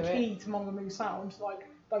ways of it. key to Mamamoo sound, like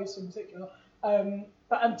those in particular.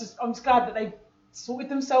 But I'm just glad that they sorted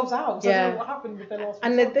themselves out. So I don't know what happened with their last.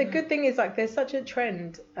 And song. the good thing is like there's such a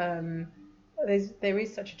trend. There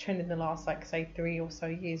is such a trend in the last like say 3 or so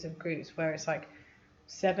years of groups where it's like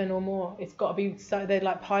 7 or more. It's got to be so they're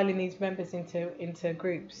like piling these members into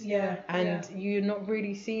groups. Yeah. And you're not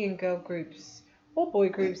really seeing girl groups or boy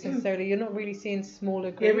groups necessarily. You're not really seeing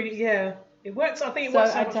smaller groups. Yeah, really, yeah. It works. I think it So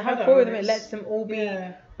works so and much to have better 4 of when them, it it's- lets them all be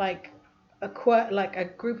Yeah. like a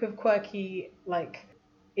group of quirky like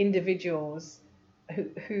individuals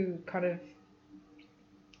who kind of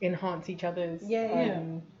enhance each other's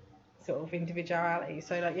sort of individuality.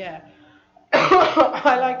 So like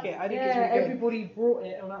I like it. I think it's really good. everybody brought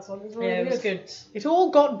it on that song. It was really Yeah, it was good. It all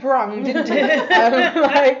got brung, didn't it? Yay,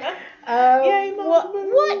 what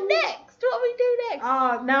Mamamoo. next? What do we do next?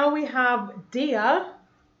 Now we have Dia.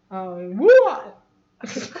 Oh, I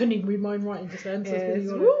couldn't even read my own writing just then. So yes,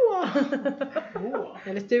 it's really woo-wah.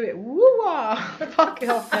 Yeah, let's do it. Woo-wah. Fuck it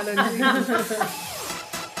off, Helen.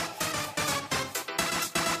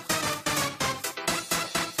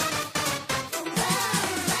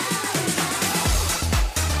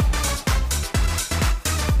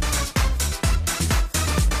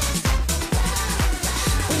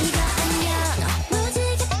 네가 안녕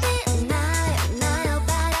무지개 빛나요 나요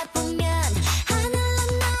바라보면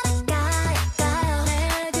하늘로 날아가요 내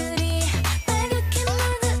얼굴이 빨갛게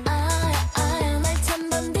물들어요 날 참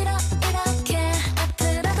번들어 이렇게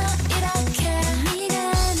앞으로도 이렇게 네가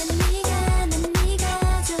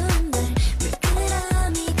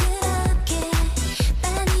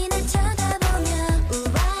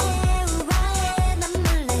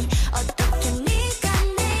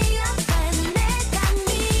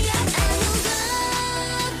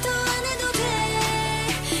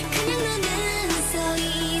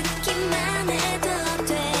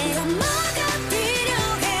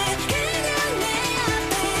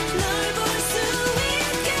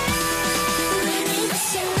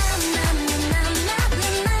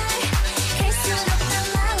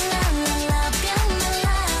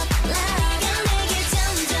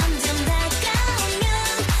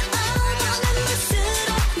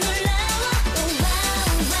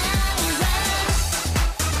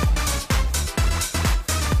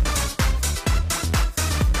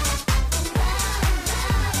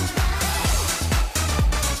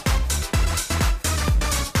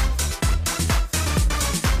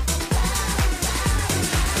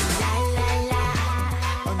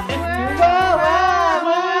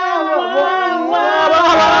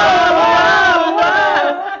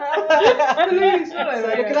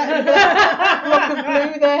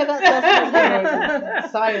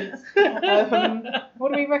science.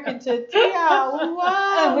 What do we reckon to Tia?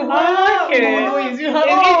 Wow. I like it. More noise.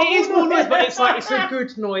 It is more noise, but it's a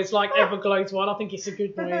good noise, like Everglow's one. I think it's a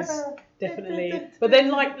good noise, definitely. But then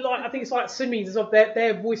like I think it's like Sumi's as well.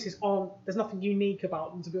 Their voices aren't. There's nothing unique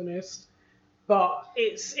about them, to be honest. But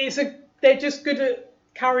they're just good at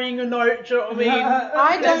carrying a note. Do you know what I mean?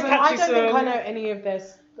 I don't catchy think I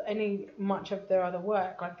song. know much of their other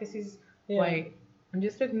work. Like this is wait. I'm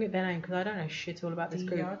just looking at their name because I don't know shit all about this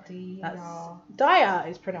group. That's Daya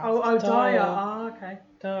is pronounced. Oh, Daya. Ah, okay.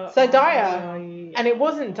 So Daya, and it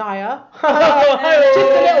wasn't Daya. Just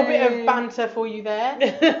a little bit of banter for you there.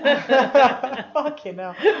 Fucking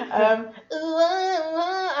hell. It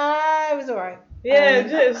was alright. Yeah,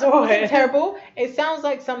 it's It wasn't alright. terrible. It sounds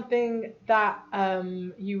like something that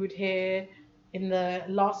you would hear in the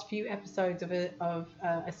last few episodes of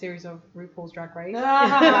a series of RuPaul's Drag Race. One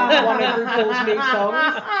of RuPaul's new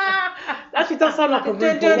songs. Actually, does sound like a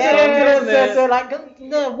RuPaul song, Yeah, doesn't it? so like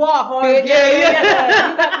the walk, bitch.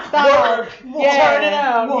 Yeah. Style. Yeah. Turn it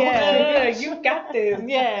out. Yeah. You got this.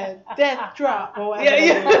 Yeah, death drop or whatever.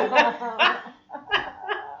 Yeah.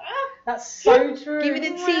 That's so true. Give it a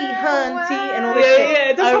tea, hunty, and all this Yeah, shit. yeah,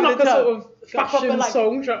 it does sound over like the a top. sort of fashion Proper, like-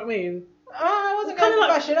 song, do you know what I mean? Oh, I wasn't Kinda going for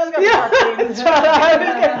like- fashion. I was going for cartoons. I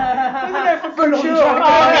was going for full on Oh,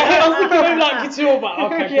 okay. I was thinking of like couture, but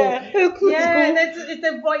okay, cool. Yeah. Yeah,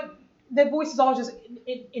 they're like their voices are just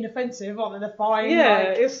inoffensive, aren't they? They're fine. Yeah,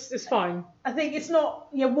 Like, it's fine. I think it's not.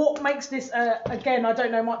 Yeah, what makes this? Again, I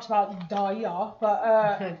don't know much about Daya, but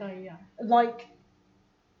like,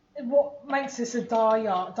 what makes this a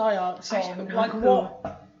Daya song? Like,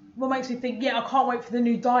 what makes me think? Yeah, I can't wait for the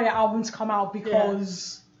new Daya album to come out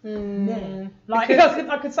because. Yeah. Like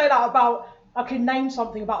I could say that about. I could name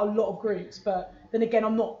something about a lot of groups, but then again,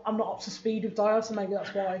 I'm not up to speed with Daya, so maybe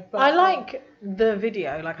that's why. But I like the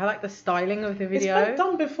video. Like I like the styling of the It's video. been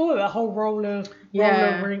done before, that whole roller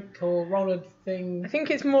rink or roller thing. I think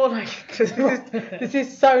it's more like this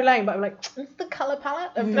is so lame, but I'm like, what's the colour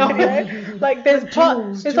palette of the video? Like there's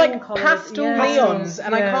Jewels, there's jewel like colours, pastel yeah. neons,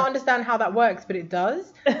 and I Yeah. can't understand how that works, but it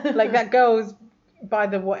does. Like that girl's by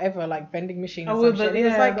the whatever like vending machine or some shit. It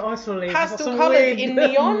was like the ice leaves. pastel colours in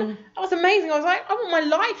neon. That was amazing. I was like, I want my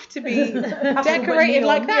life to be decorated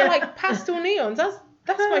like that, like pastel neons. That's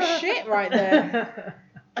my shit right there.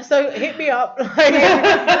 So hit me up. Like, you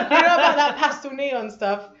know about that pastel neon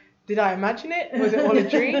stuff? Did I imagine it? Was it all a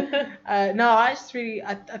dream? No, I just really,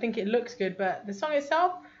 I think it looks good, but the song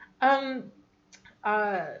itself,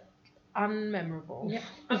 unmemorable. Yeah.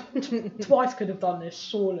 Twice could have done this,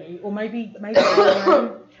 surely, or maybe. I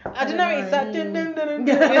don't know. It's that. Dun, dun, dun, dun.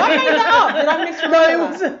 Did I make that up? Did I misremember No, it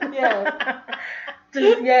that? wasn't. Yeah.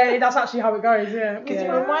 Yeah, that's actually how it goes. Yeah. Because it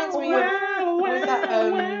reminds me of what's that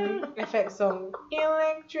FX song?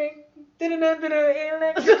 Electric.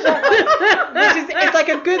 Electric. Which is, it's like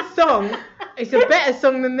a good song. It's a better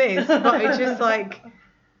song than this, but it's just like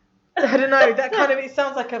I don't know. That kind of it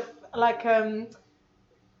sounds like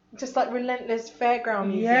just like relentless fairground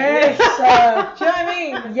music. Yes. Do you know what I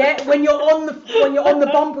mean? Yeah, when you're on the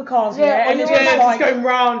bumper cars, yeah, and when it's you're just It's like, going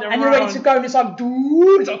round and and you're round. ready to go, and it's like,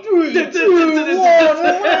 dude, The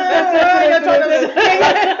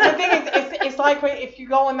thing is, it's like if you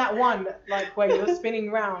go on that one, like where you're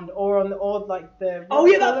spinning round, or like the Oh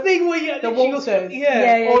yeah, that thing where you the literally walters,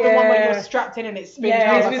 yeah. or the one where you're strapped in and it spins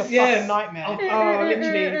Yeah, round it's like a yeah. fucking nightmare. Oh,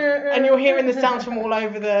 literally. And you're hearing the sounds from all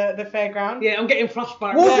over the fairground. Yeah, I'm getting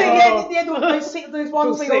flashbacks. Was it? Oh. Yeah, those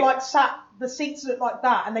ones where sick. you're like sat. The seats look like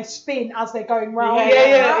that, and they spin as they're going round.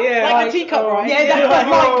 Yeah. Like a teacup, right? Yeah, Yeah. that's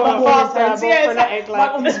Oh, like faster, intense. more Yeah, it's frenetic,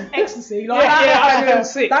 like on some ecstasy. Like Yeah, that. I feel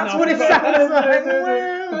sick. That's now. what it sounds like.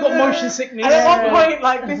 I've got motion sickness. And at one point,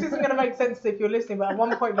 like this isn't gonna make sense if you're listening, but at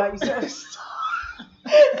one point, like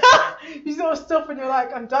you sort of stop and you're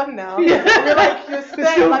like, I'm done now. Yeah. And you're like, you're still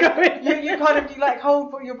staying, like going. you kind of like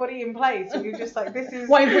hold your body in place, and you're just like, this is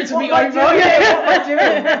Waiting for it to what be am I over. doing? Yeah. What am I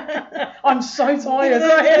doing? I'm so tired.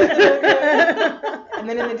 And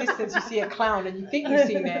then in the distance you see a clown and you think you've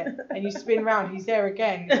seen it, and you spin round, he's there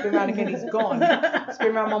again, you spin round again, he's gone.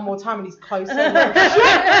 Spin round one more time and he's closer. Like,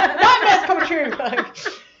 shit! Nightmare's coming true! Like,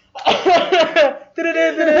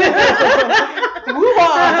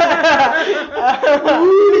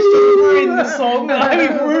 ruined the song.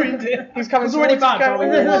 We've ruined it. He's coming It's already towards bad, us but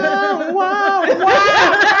going, we- wow,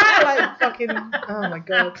 like fucking, oh my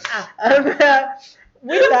god.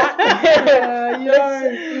 With that,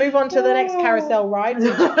 let's move on to the next carousel ride, which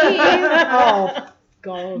is, oh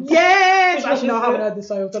god. Yes! Actually, no, I haven't heard this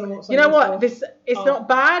song. I don't know what song You know it what? is. It's not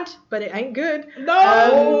bad, but it ain't good.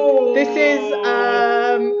 No! This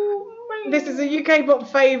is a UK pop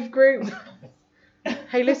fave group.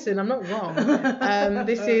 Hey, listen, I'm not wrong.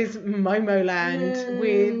 This is Momoland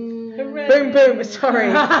with Hooray. Boom Boom. Sorry,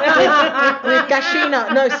 with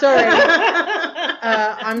Gashina. No, sorry.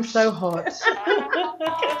 I'm so hot.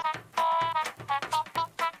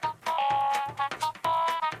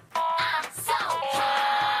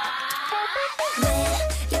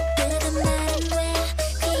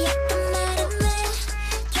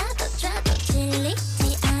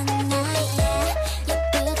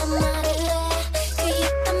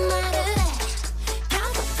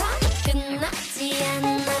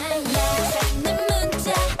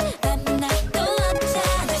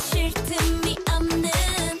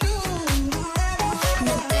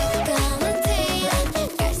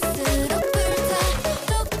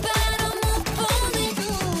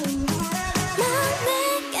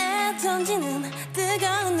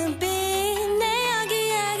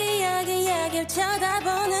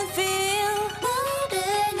 쳐다보는 feel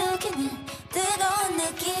너를 녹이는 뜨거운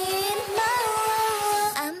느낌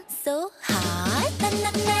I'm so hot 난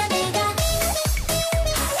내가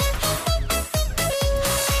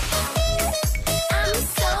I'm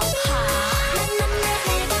so hot 난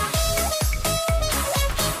내가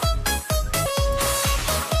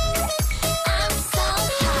I'm so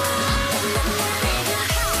hot 난 내가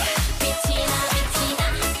빛이 나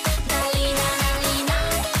난리 나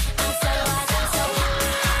I'm so hot I'm so hot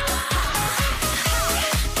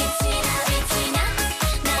빛이 나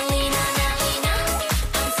난리 나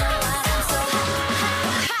I'm so hot I'm so hot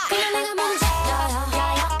그냥 내가 먼저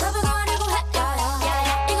야야 더블거리고 해 야야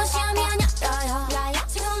이것이 아니야 야야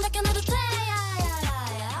지금 벗겨놔도 돼 야야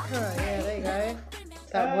Oh, yeah, there you go.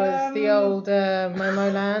 That was the old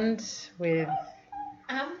Momoland with.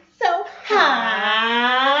 I'm so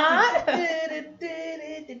hot.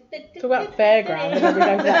 Talk about fairground, and then we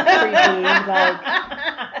go to that creepy, like,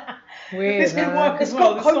 weird. This could work as It's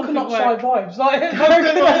well. got This song coconut could shy work. vibes. Like, it It does.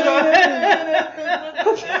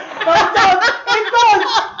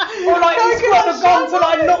 Or like he's got the gun to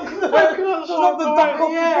like knock the duck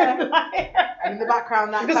off. Yeah. And in the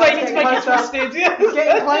background, that Because they need to make it twisted. He's Yeah.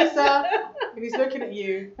 getting closer, and he's looking at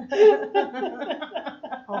you.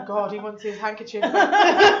 Oh God, he wants his handkerchief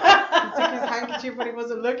back. He took his handkerchief when he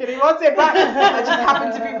wasn't looking. He wants it back. I just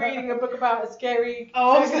happened to be reading a book about a scary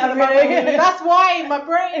circus animal. That's why my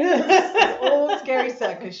brain is all scary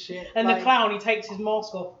circus shit. And Like- the clown, he takes his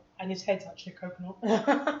mask off and his head's actually a coconut. Oh,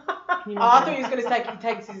 I thought he was going to say he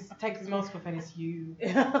takes his mask off and it's you.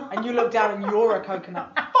 And you look down and you're a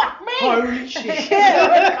coconut. Fuck me! Holy shit.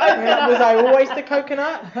 Yeah. Was I always the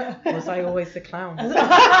coconut? Was I always the clown? What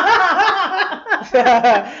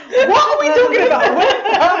are we talking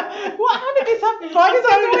about? What? How did this happen? Why does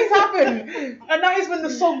that always happen? And that is when the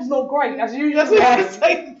song's not great, as usual. That's what I was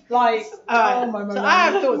saying. Like, Alright, oh my so God. I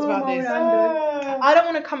have thoughts about this. Momoland. I don't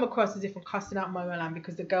want to come across as if I'm cussing out Momoland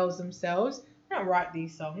because the girls themselves don't write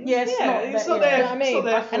these songs. Yeah, it's Yeah, not. it's that- not yeah. You their- know what I mean? It's not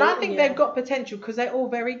their And I fault, think yeah. they've got potential because they're all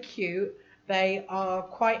very cute. They are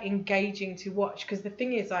quite engaging to watch because the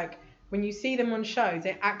thing is, like, when you see them on shows,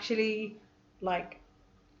 they're actually, like,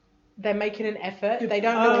 they're making an effort. Good They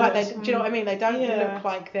don't look like pose. they're, do you know what I mean? They don't Yeah. look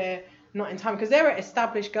like they're not in time because there are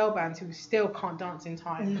established girl bands who still can't dance in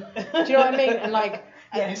time. Do you know what I mean? And, like,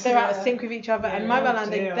 Yes, they're out of yeah. sync with each other. And Yeah,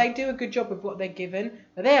 Momoland, dear. they do a good job with what they're given,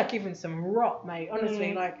 but they are given some rot, mate. Honestly,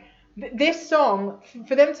 Mm. like, this song,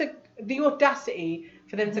 for them to, the audacity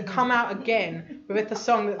for them to come out again with a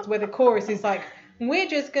song that's where the chorus is like, we're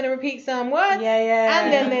just going to repeat some words. Yeah, yeah.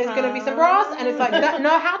 And then there's going to be some brass, and it's like, that,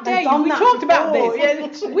 no, how dare They've you? done We that talked about before. this. Yeah,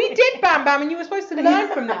 literally. We did Bam Bam, and you were supposed to learn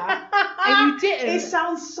from that. And you didn't. It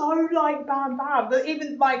sounds so like Bam Bam, but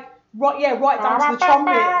even like right down to the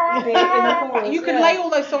trumpet bit in the chorus. You could lay all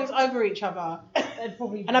those songs over each other. They'd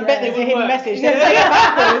probably, And I bet there's a hidden work. message. Yeah. They'd say it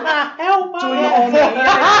backwards. Help us. join the army.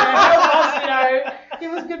 Help us, you know.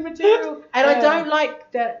 Give us good material. And I Yeah. don't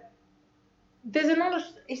like that. There's another.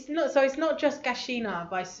 It's not just Gashina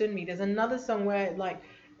by Sunmi. There's another song where like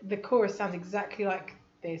the chorus sounds exactly like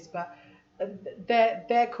this, but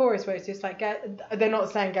their chorus where it's just like they're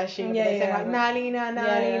not saying Gashina, but Yeah, they're saying yeah, like but- Nalina,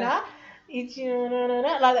 Yeah. it's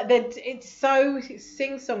like that. It's so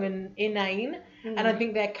sing song and inane, and I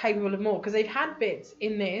think they're capable of more because they've had bits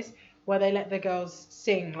in this where they let the girls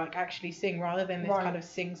sing, like actually sing, rather than this Right. kind of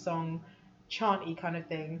sing song, chanty kind of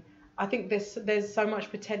thing. I think there's so much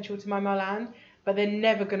potential to Momoland, but they're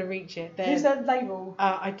never going to reach it. Who's their label?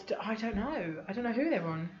 I don't know. I don't know who they're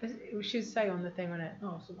on. We should say on the thing on it.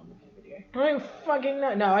 Oh, someone looking at the video. I don't fucking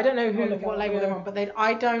know. No, I don't know I'll look it what up, label they're yeah. on, but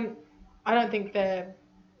I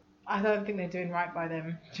don't think they're doing right by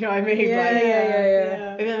them. Do you know what I mean? Yeah, Like,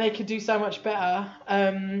 yeah. I think they could do so much better.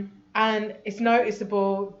 And it's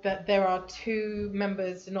noticeable that there are 2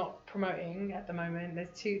 members not promoting at the moment.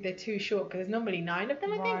 They're too short because there's normally 9 of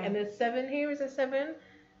them, I think, Right. and there's 7 here. Is there 7?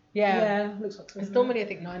 Yeah, looks like There's normally I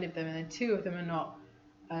think 9 of them, and then 2 of them are not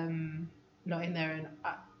in there. And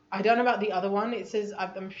I don't know about the other one. It says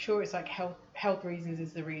I'm sure it's like health reasons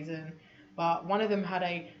is the reason, but one of them had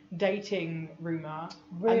a dating rumor,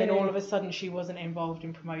 and then all of a sudden she wasn't involved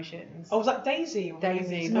in promotions. Oh, was that Daisy?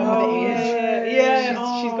 Daisy, the Oh, one with the ears.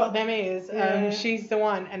 yeah. She's got them ears. Yeah. She's the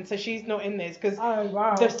one, and so she's not in this because Oh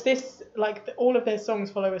wow. all of their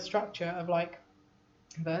songs follow a structure of like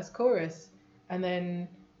verse chorus, and then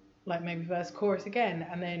like maybe verse chorus again,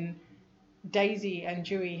 and then Daisy and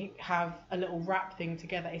Dewey have a little rap thing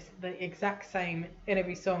together. It's the exact same in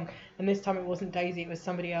every song, and this time it wasn't Daisy, it was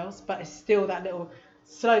somebody else, but it's still that little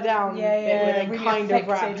slow down bit where they really kind of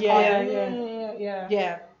rap. affected.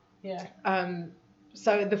 Yeah. Yeah.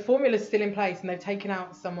 So the formula's still in place, and they've taken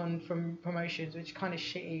out someone from promotions, which is kind of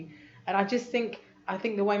shitty. And I think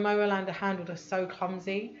the way Momoland are handled are so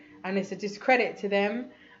clumsy, and it's a discredit to them.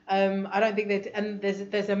 I don't think that. And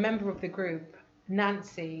there's a member of the group,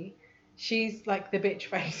 Nancy. She's like the bitch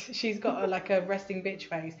face. She's got a resting bitch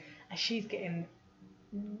face, and she's getting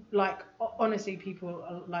like honestly, people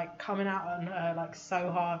are like coming out on her like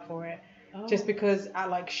so hard for it, just because at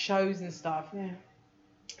like shows and stuff. Yeah.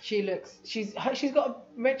 She's got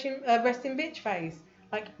a resting bitch face.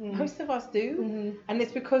 Like most of us do, and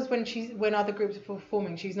it's because when other groups are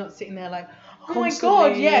performing, she's not sitting there like, oh my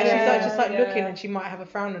god, she's like just like looking, and she might have a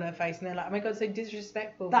frown on her face, and they're like, oh my god, so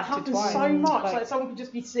disrespectful. That happens so much. Like someone could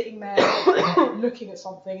just be sitting there looking at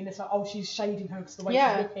something, and it's like, oh, she's shading her because the way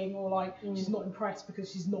she's looking, or like she's not impressed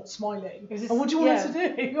because she's not smiling. And what do you want her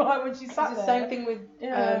to do? Like when she's sat it's the there. same thing with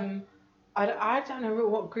I don't know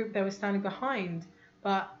what group they were standing behind,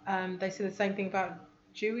 but they said the same thing about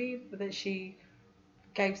Dewey, that she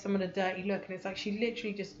gave someone a dirty look, and it's like she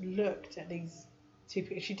literally just looked at these 2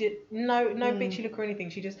 people. She did no bitchy look or anything.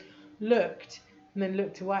 She just looked and then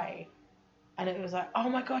looked away, and it was like, oh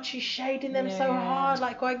my god, she's shading them so hard.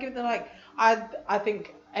 Like, why give them like? I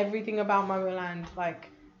think everything about Momoland,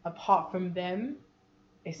 like apart from them,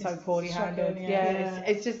 is so poorly handled.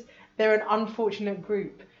 It's just they're an unfortunate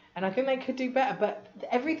group, and I think they could do better. But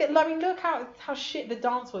everything. I mean, look how shit the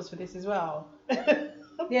dance was for this as well.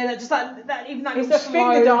 Yeah, just that even that It's little a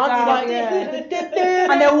finger slow dance, down, like,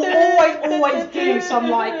 and they will always do some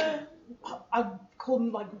like, I call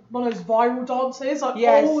them like one of those viral dances, like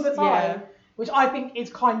all the time, which I think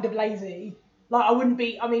is kind of lazy. Like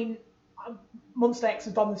I mean, Monster X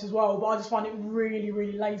have done this as well, but I just find it really,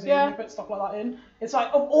 really lazy when you put stuff like that in. It's like,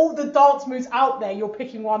 of all the dance moves out there, you're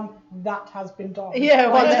picking one that has been done. Yeah,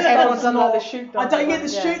 like, well, everyone's done like the shoot dance. I don't get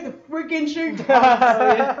the friggin' shoot dance.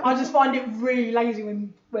 I just find it really lazy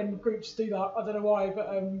when groups do that. I don't know why, but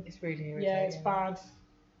it's really irritating. yeah, it's bad.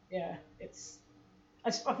 Yeah,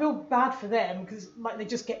 I feel bad for them because like they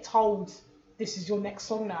just get told this is your next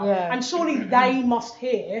song now, and surely they must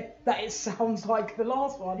hear that it sounds like the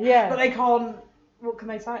last one. Yeah, but they can't. What can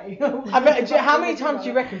they say? I bet, how many times do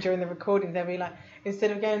you reckon during the recordings they'll be like,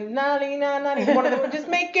 instead of going nally na nally, one of them will just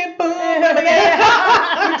make it boom, and they go,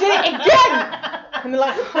 you did it again, and they're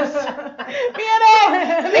like,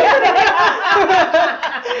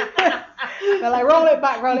 they're like, roll it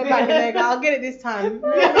back, and they go, I'll get it this time.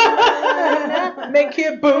 Make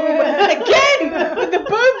it boom again with the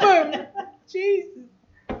boom boom. Jesus.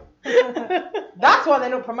 That's why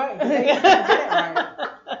they're not promoting. They did it right.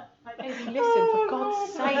 Listen, for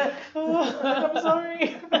God's sake. I'm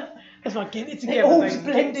sorry. That's why get it together. They all just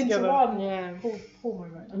blend into one. Yeah. Poor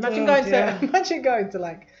Momo. Imagine going to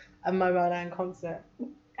like a Momoland concert.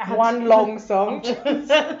 One long song.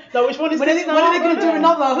 No, which one is when this? when are they going to do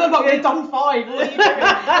another? They're like, we've done 5. What are you doing?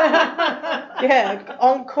 Yeah,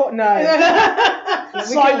 encore. No.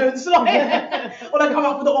 Silence. Like, or they come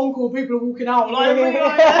up with the encore, people are walking out.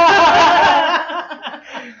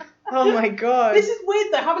 Oh my god. This is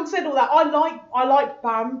weird though. Having said all that, I like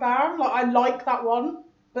Bam Bam. Like I like that one,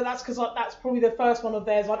 but that's because like, that's probably the first one of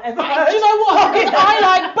theirs I've ever heard. Do you know what? I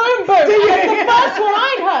like Boom Boom. It's the first one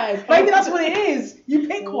I'd heard. Maybe that's what it is. You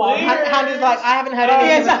pick one. Hannah's like, I haven't heard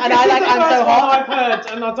anything, and I like I'm So Hot. I've heard,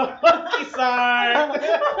 and I don't like it, so.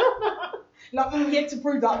 Like we're yet to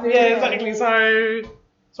prove that. Yeah, exactly. So.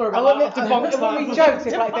 Sorry about that. It would be jokes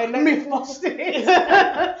if like they're Mythbusters.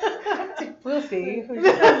 We'll see.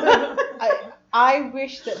 I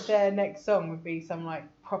wish that their next song would be some like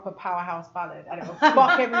proper powerhouse ballad, and it would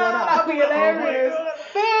fuck everyone up. That'd be hilarious.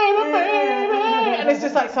 And it's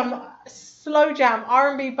just like some slow jam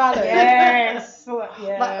R&B ballad. Yes.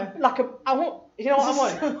 Yeah. Like a, I want. You know what I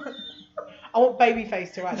want? I want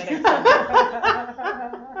Babyface to write the next song.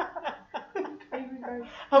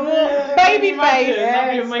 I want Babyface.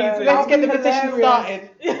 That'd be amazing. Let's get the petition Hilarious. started.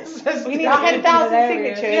 Yes, We need That would be 10,000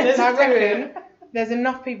 hilarious. signatures. Yeah, I let's do reckon there's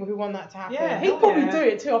enough people who want that to happen. Yeah. He'd probably do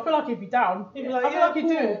it too. I feel like he'd be down. He'd be like, I feel yeah, like he'd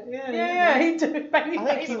do cool. it. Yeah, Yeah, he'd do it. I think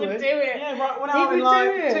Babyface he would would. do it. Yeah, right. One He hour in would like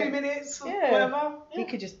do it. 2 minutes, Yeah. whatever. He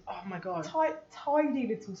could just, oh my god. Tiny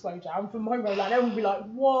little slow jam from Homeland. Everyone would be like,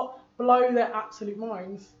 what? Blow their absolute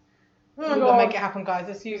minds. Oh my We've got to God. make it happen, guys.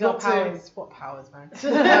 Let's use our Got to. powers. What powers, man?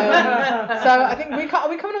 So I think are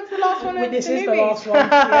we coming on to the last one? This the is the newbies? last one.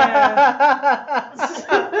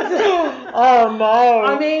 Oh no.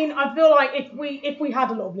 I mean, I feel like if we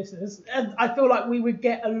had a lot of listeners, I feel like we would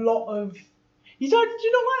get a lot of. Do you not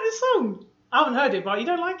like this song? I haven't heard it, but you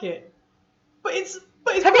don't like it. But it's.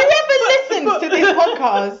 Have you ever listened to this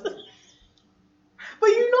podcast? But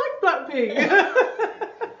you like Blackpink.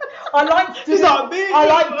 I like It's like big. I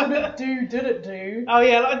like do. Oh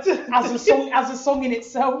yeah, like As a song in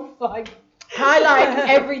itself, like. I like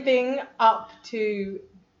everything up to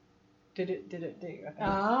did it do. I think.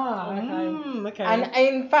 Ah, okay. Okay. And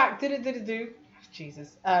in fact, did it do.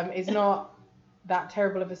 Jesus, is not that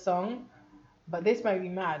terrible of a song, but this made me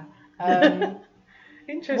mad.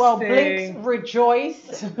 Interesting. Well, Blink's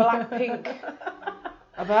Rejoice, Blackpink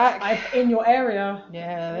are back. In your area.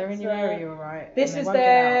 Yeah, they're in your area, all right. This and they is won't get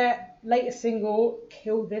out. their latest single,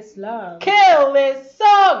 "Kill This Love." Kill this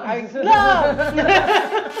song! I love!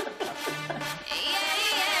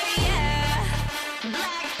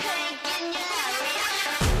 Blackpink in your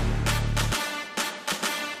area.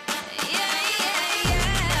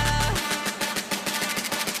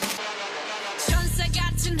 천사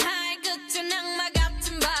같은 하이 끝은 악마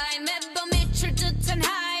같은 바이 매번 미칠 듯한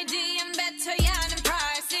하이 뒤엔 뱉어야 하는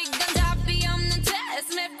price 이건 답이 없는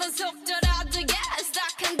test 매번 속더라도 yes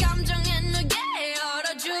딱한 감정에 누게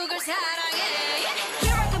얼어 죽을 사랑해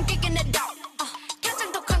이만큼 끼긴 내 dog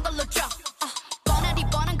가장 독한 걸로 줘 뻔하디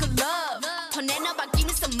뻔한 그 love 더 내놔봐 give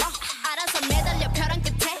me some more 알아서 매달려 벼랑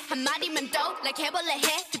끝에 한마디만 더 like 해볼래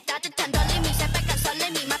해 그 따뜻한 떨림이 새빨간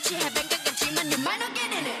설렘이 마치 해변 가깝지만 you might not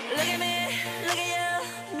get in it look at me look at you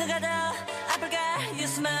누가 더 아플까 you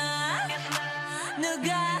smile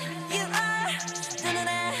누가 you are 두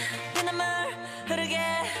눈에 피눈물 흐르게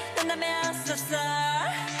된다면 so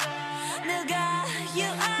sorry 누가 you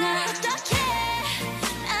are 나 어떡해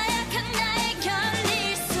나약한 나에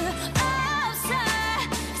견딜 수 없어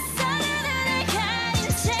서로를 가린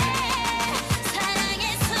채 사랑의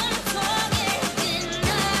숨통을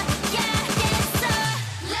끊어야겠어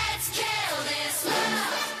Let's kill this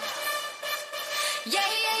love Yeah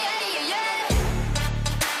yeah yeah yeah yeah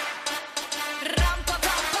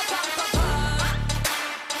람빠빠빠빠빠빠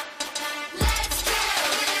Let's kill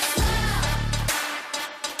this love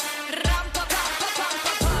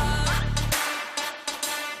람빠빠빠빠빠빠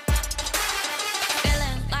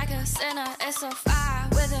Feeling like a sinner, it's so far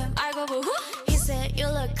with him. I go boo hoo. He said you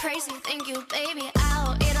look crazy, thank you, baby.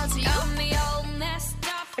 I'll eat all to you. Got me all messed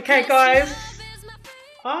up. Okay, guys.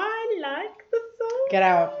 I like the song. Get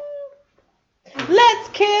out. Let's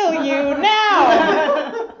kill you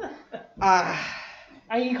now!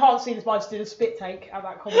 And you can't see this, but I just did a spit take at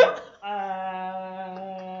that comment.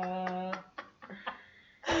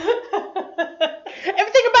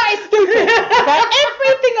 Everything about it is stupid. Okay?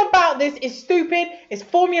 Everything about this is stupid. It's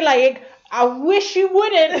formulaic. I wish you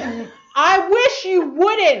wouldn't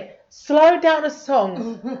slow down a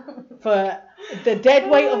song for the dead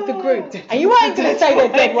weight of the group. And you weren't going to say they're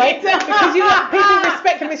dead weight because you let people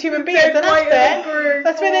respect them as human beings. And that's fair.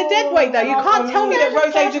 That's where they're dead weight though. You can't tell me that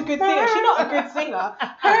Rosé's a good singer. She's not a good singer.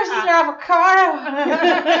 Hers is an avocado.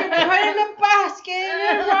 Put in the basket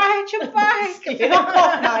and ride your bike. Fuck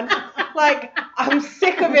off, man. Like, I'm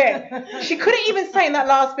sick of it. She couldn't even say in that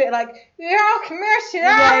last bit, like, yeah, come here,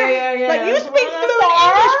 Yeah. Like, you speak fluent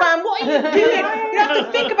English, man. What are you doing? You have to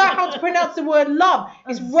think about how to pronounce the word love.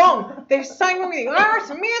 It's wrong. There's something wrong with you.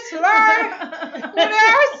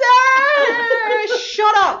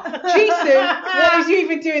 Shut up. Jason, what was you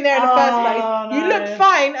even doing there in the first place? No. You look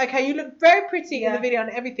fine. Okay, you look very pretty in the video and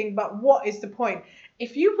everything, but what is the point?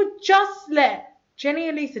 If you would just let Jenny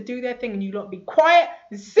and Lisa do their thing and you lot be quiet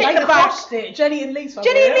and sit in They the back. crushed it. Jenny and Lisa.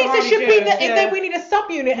 Jenny and Lisa really should be good, the, yeah. we need a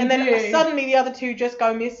subunit and then do. suddenly the other two just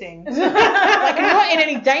go missing. Like, I'm not in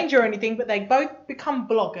any danger or anything, but they both become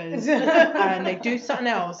bloggers and they do something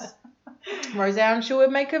else. Rosé, I'm sure,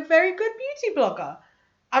 would make a very good beauty blogger.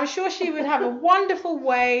 I'm sure she would have a wonderful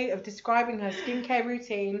way of describing her skincare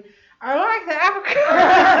routine. I like the avocado.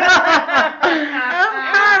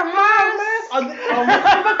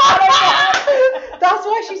 That's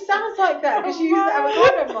why she sounds like that, because she uses the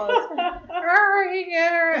avocado mask.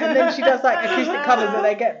 And then when she does like acoustic covers and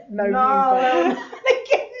they get no views. Like. They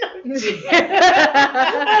get no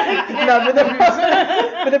No,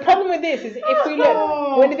 but the problem with this is if we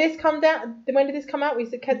look, when did this come out? We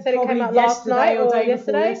said it came out last night or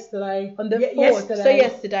yesterday. Yesterday. On the 4th. Yesterday. So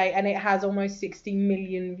yesterday, and it has almost 60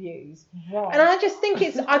 million views. Right. And I just think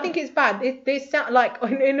it's bad. This sound like,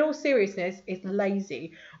 in all seriousness, it's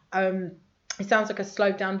lazy. It sounds like a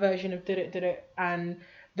slowed down version of Did It, and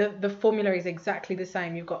the formula is exactly the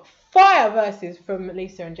same. You've got fire verses from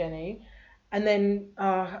Lisa and Jenny, and then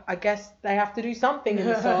I guess they have to do something in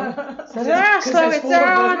the song. So slow it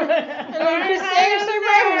down, and then just sing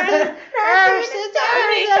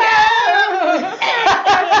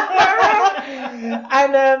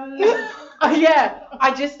and yeah,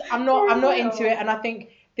 I'm not into it, and I think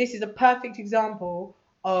this is a perfect example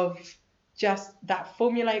of just that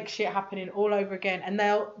formulaic shit happening all over again, and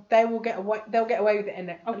they'll get away with it in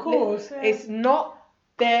it. Of course, yeah. It's not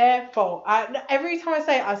their fault. Every time I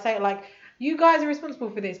say it like, you guys are responsible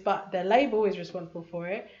for this, but their label is responsible for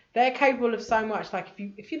it. They're capable of so much. Like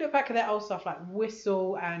if you look back at their old stuff like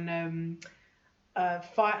Whistle and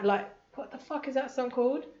Fight, like what the fuck is that song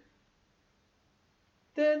called?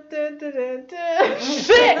 Shit!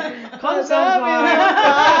 Comes up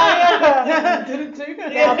Didn't do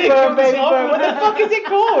that. What the fuck is it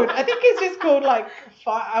called? I think it's just called like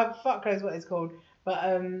fuck knows what it's called. But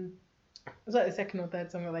it was like the second or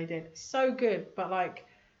third song that they did. So good, but like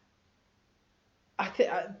I think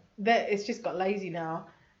it's just got lazy now.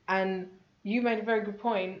 And you made a very good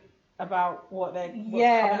point about what's coming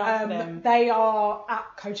up for them. They are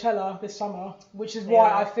at Coachella this summer, which is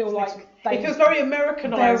why I feel like it feels very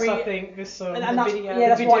Americanized. I think this song. And that's video,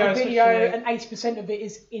 that's why the video especially. and 80% of it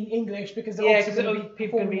is in English because they're Yeah, obviously going to be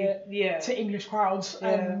people can performing be it to English crowds.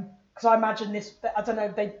 Yeah. Because I imagine this, I don't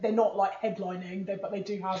know, they're not like headlining, but they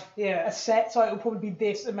do have a set, so it'll probably be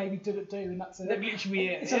this and maybe Do It Do, and that's it. That'd literally be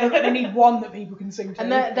it. So they need one that people can sing to.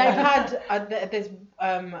 And they've had there's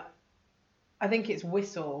I think it's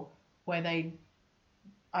Whistle where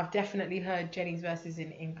I've definitely heard Jenny's verses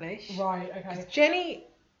in English. Right. Okay.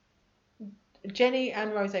 Jenny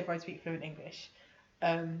and Rose both speak fluent English.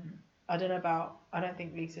 I don't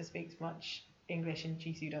think Lisa speaks much English, and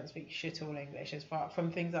Jisoo don't speak shit all English. As far from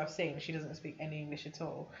things I've seen, she doesn't speak any English at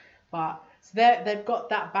all. But so they've got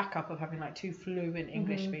that backup of having like two fluent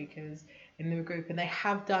English speakers in the group, and they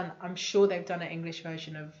have done. I'm sure they've done an English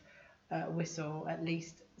version of Whistle, at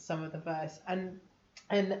least some of the verse, and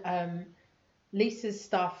Lisa's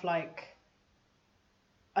stuff, like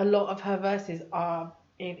a lot of her verses are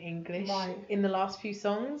in English in the last few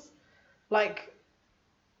songs. Like,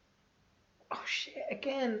 oh shit,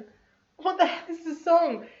 again. What the hell is the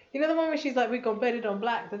song? You know the one where she's like, we got bedded on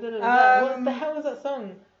black. What the hell was that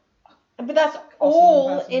song? But that's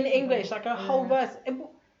all in English, like a whole verse.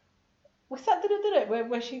 What's that?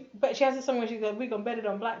 Where she has a song where she's like, we got bedded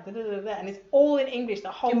on black. And it's all in English,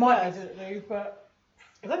 the whole verse. But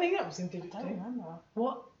I don't think that was in Did It I don't remember.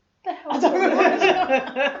 What the hell? I don't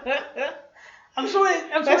remember. I'm sure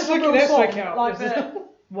it's a real song. Like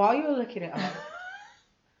While you're looking it up,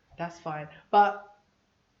 that's fine. But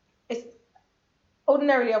it's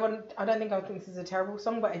ordinarily I don't think I would think this is a terrible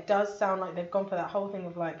song, but it does sound like they've gone for that whole thing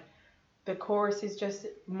of like the chorus is just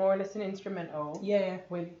more or less an instrumental. Yeah.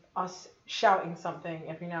 With us shouting something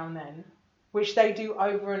every now and then, which they do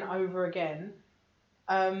over and over again.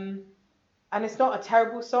 And it's not a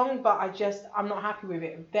terrible song, but I'm not happy with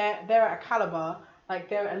it. They're at a caliber, like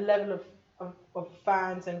they're at a level of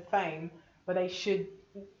fans and fame where they should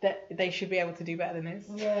be able to do better than this.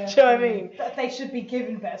 Yeah. Do you know what I mean? They should be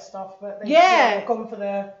given better stuff, but they've gone for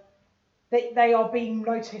they are being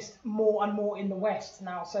noticed more and more in the West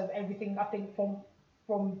now. So everything I think from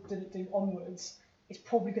Did It Do onwards, it's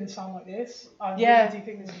probably going to sound like this. I really do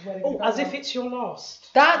think this is where they're going to go As now. If It's Your Last.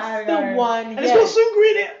 That's the one. And it's got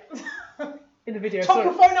Sungri in it. In the video. Chuck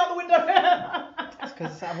your phone out the window. That's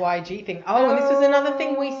because it's a YG thing. Oh, and this was another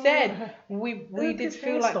thing we said. We did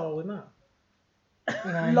feel like. In that.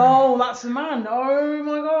 No. Lol, that's the man. Oh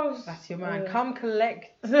my gosh. That's your man. Come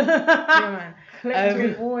collect your man. Collect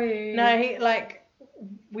your boy. No,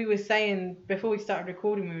 we were saying before we started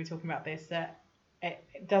recording, we were talking about this, that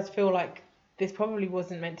it does feel like this probably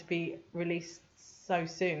wasn't meant to be released so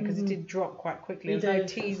soon because it did drop quite quickly. There was no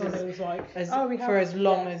teasers for as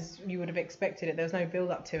long as you would have expected it. There was no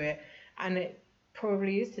build up to it, and it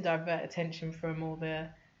probably is to divert attention from all the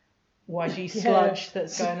YG sludge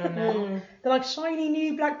that's going on now. They're like shiny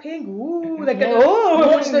new Blackpink. Ooh, they're gonna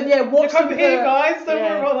watch them. Yeah, watch them here, guys. Don't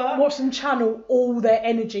worry about that. Watch them channel all their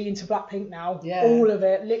energy into Blackpink now. Yeah, all of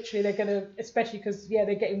it. Literally, they're gonna, especially because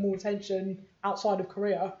they're getting more attention outside of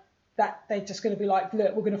Korea. that they're just going to be like,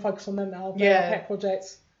 look, we're going to focus on them now. They're Yeah. our pet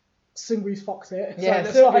projects. Sungri's fucked it. Yeah,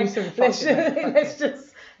 so Sungri's fucked it.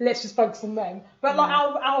 let's just focus on them. But like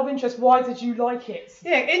out of interest, why did you like it?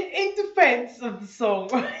 Yeah, in defence of the song,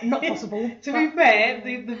 Not possible. to be fair,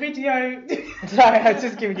 the video. Sorry, I was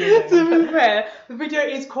just giving you. To be fair, the video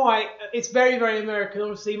is it's very, very American.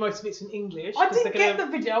 Obviously, most of it's in English. I 'cause didn't they're get the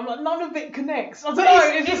video. I'm like, none of it connects. I don't But know.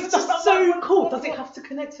 it's just so cool. Does it have to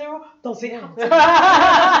connect, Sarah? Does it have to? No,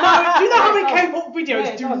 do you know how many K-pop videos Yeah,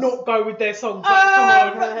 it do does. not go with their songs? Like,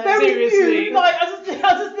 come on, very seriously. few. Like, I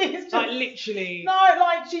just think it's just Like literally. no.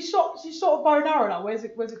 Like she shot a bow and arrow. Like,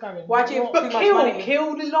 where's it going? Why'd you have But too much money?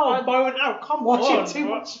 kill the love, bow and arrow. Come on. Watching too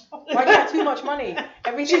much. Why'd you have too much money?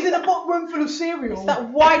 Everything. She's in a room full of cereal. It's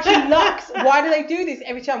that YG Lux. Why do they do this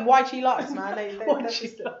every time? YG Lux, man.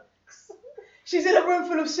 YG She's in a room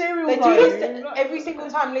full of cereal. They do though. this every single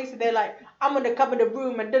time, Lisa. They're like, I'm gonna come in the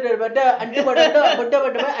room and da da da da and da da da da da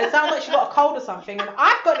da. And it sounds like she got a cold or something. And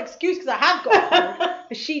I've got an excuse because I have got a cold,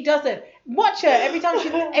 but she doesn't. Watch her every time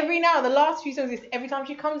every now the last few songs. Every time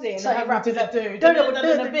she comes in, So her rap is like, do da da da da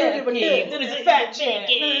da da. fat chick.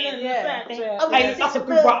 Yeah. Hey, that's a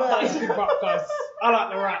good rap. That is a good rap, guys. I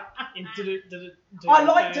like the rap. I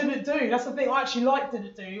like Did It Do. That's the thing. I actually like Did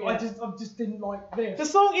It Do. I just didn't like this. The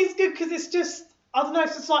song is good because it's just, I don't know,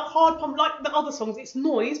 it's just like hard pump, like the other songs. It's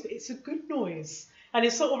noise, but it's a good noise. And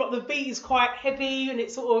it's sort of like the beat is quite heavy and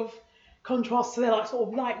it sort of contrasts to their like sort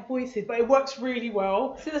of light voices, but it works really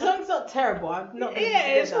well. See, the song's not terrible. I'm not.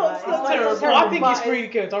 It's not terrible. I think it's really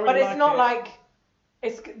good. I really but it's like not it. like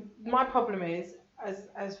it's. My problem is,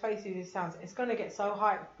 as facey as it sounds, it's gonna get so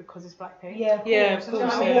hyped because it's Blackpink. Yeah, of Yeah, course. of No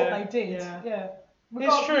course, matter yeah. what they did. Yeah. Yeah.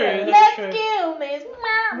 It's true. Yeah. That's true. kill this.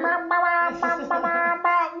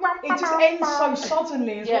 It just ends so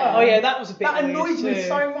suddenly as Yeah. well. Oh yeah, that was a bit That weird annoyed me too.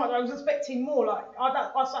 so much. I was expecting more. Like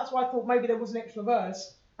that's why I thought maybe there was an extra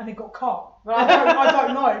verse and it got cut. But I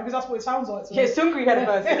don't know because that's what it sounds like to me. Yeah, Sungri had a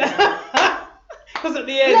verse. Because at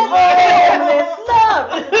the end, Love.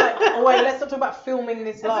 It's like, oh wait, let's not talk about filming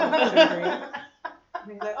this love. Sungri.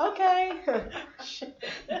 And he's like, okay.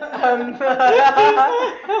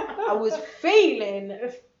 I was feeling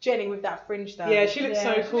Jenny with that fringe down. yeah, she looks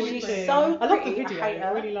so Yeah, cool. she's too. so I love the pretty. I video. hate her.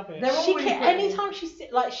 I really love it. They're all She really can, pretty. anytime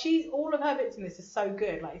she's all of her bits in this is so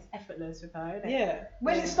good. Like it's effortless with her. Isn't it? Yeah.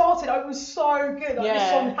 When it started, it was so good. Like, Yeah. this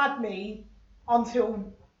song had me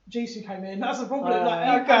until Jisoo came in. That's the problem. Oh.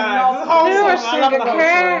 Like, Okay, I love the whole the song, song. I love the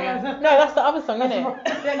whole song. No, that's the other song, isn't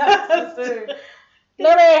it? Yeah, that's too.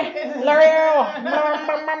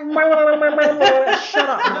 Shut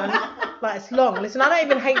up, man. Like it's long. Listen, I don't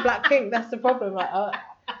even hate Blackpink. That's the problem. Like, I'm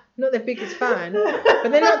not their biggest fan, but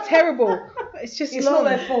they're not terrible. But it's just It's long. not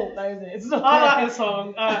their fault, though, is it? It's not I their like the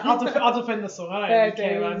song. I'll defend the song. I Fair don't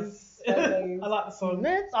care, man. dues. Fair dues. I like the song.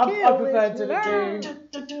 I prefer Did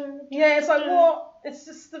It Do. Yeah, it's like what? It's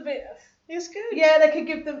just a bit. It's good. Yeah, they could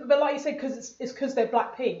give them, but like you said, because it's because they're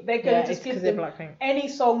Blackpink. They're gonna just give them Blackpink. any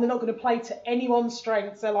song. They're not going to play to anyone's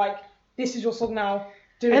strengths. They're like, this is your song now.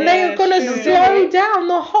 Do it. And they are gonna true. slow down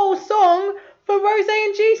the whole song for Rose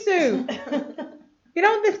and Jisoo. You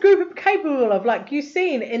know what this group are capable of? Like you've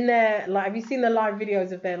seen in their like, have you seen the live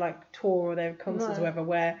videos of their like tour or their concerts or whatever,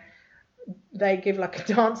 where they give like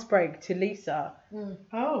a dance break to Lisa?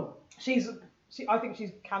 Oh. I think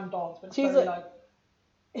she can dance, but She's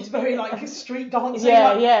it's very like street dancing.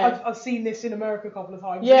 Yeah, like, yeah. I've seen this in America a couple of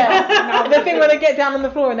times. Yeah, the thing where they get down on the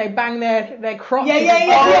floor and they bang their crotch. Yeah.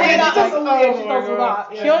 Oh, she that's does like, all oh she my does all God.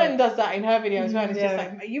 that. Yeah. Hyun does that in her videos as well. And it's Yeah.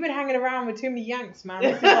 just like, you've been hanging around with too many Yanks, man.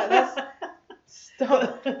 It's like, that's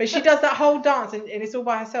stop. But she does that whole dance and it's all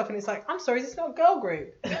by herself. And it's like, I'm sorry, this is not a girl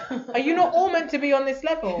group. Are you not all meant to be on this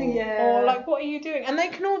level? Yeah. Or like, what are you doing? And they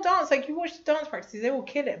can all dance. Like, you watch the dance practices, they all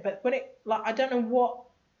kill it. But when it, like, I just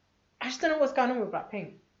don't know what's going on with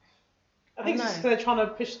Blackpink. I think I it's know. because they're trying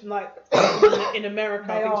to push them like in America.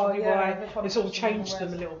 They I think are, some people yeah, they're trying to it's sort of push them in the changed them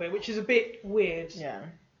a West. little bit, which is a bit weird. Yeah.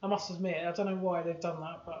 I must admit, I don't know why they've done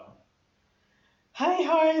that, but hey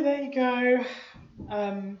ho, there you go.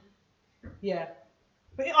 Yeah,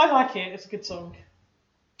 but I like it. It's a good song.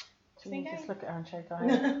 Just look at her and shake her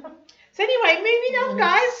head. So anyway, moving on,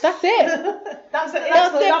 guys. That's it. That's it.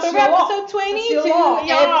 That's it That's for your lot. episode 22. That's your lot.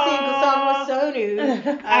 Every single song was so new.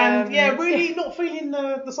 And yeah, really not feeling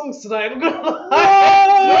the songs today. I'm gonna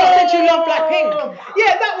lie. You said you love Blackpink.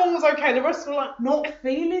 Yeah, that one was okay. The rest were like, Not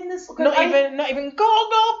feeling this. Not even go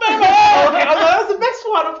go baby. okay, I know, that was the best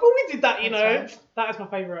one. Of course we did that, you know. That's That is my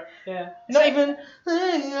favourite. Yeah. Not even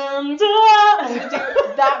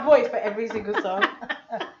that voice for every single song.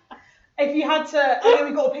 If you had to, I think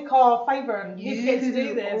we've got to pick our favourite and you get to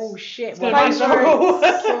do this. Oh shit. gonna be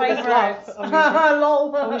Favourites. so- Favourites.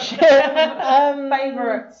 Lol. Oh shit.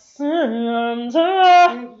 Favourites.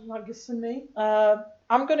 Like this and me.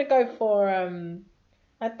 I'm gonna go for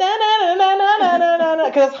because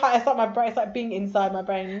it's like my brain, it's like being inside my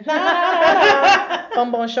brain.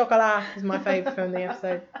 Bonbon Chocolat is my favourite from the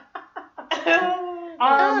episode.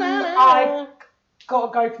 I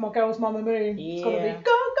gotta go for my girl's Mama Moon. It's gotta be Yeah.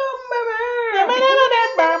 go Mama.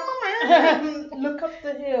 Look up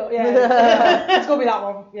the hill. Yeah, it's gotta be that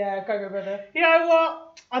one. Yeah, go brother. You know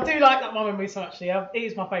what? I do like that Mama Moose actually. It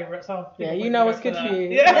is my favourite. So Yeah, you know what's good for you.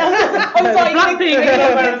 Yeah. I was like,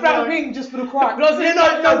 Blackpink. Blackpink just for the crack. No,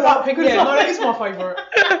 Blackpink. Yeah. No, that is my favourite.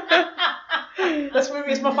 That's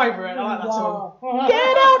movie is my favourite. I like that song.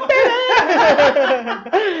 Get out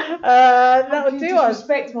there! That would do us.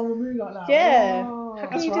 Disrespect Mama Moon like that. Yeah. Wow. How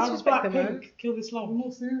can That's you right. disrespect them, man? Blackpink. Kill this love. I'm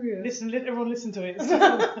not serious. Listen, everyone listen to it.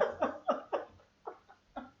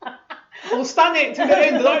 Or stand it to the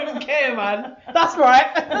end. I don't even care, man. That's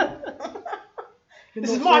right. This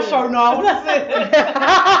is my show now. That's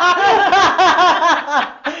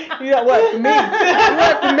You don't work for me. You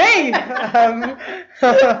work for me.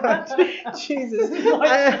 Jesus.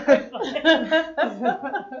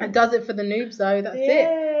 It does it for the noobs though. That's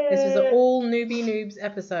it. This is an all newbie noobs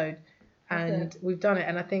episode. And we've done it,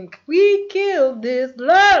 and I think we killed this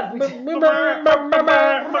love. Yeah.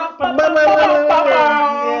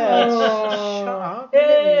 Shut up.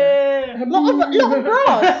 Yeah. A lot of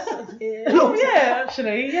brass. Oh yeah,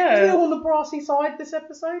 actually, Is it yeah. on the brassy side this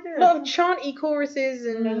episode? A lot of chanty choruses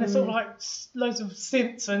And and there's sort of like loads of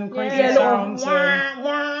synths and crazy Yeah, a lot of sounds. and- a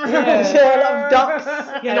lot of ducks.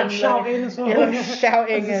 Yeah, a lot of shouting as well. Yeah, a lot of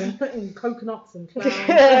shouting and and coconuts and clowns.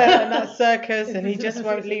 and that circus, and he just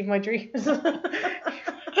won't leave my dreams.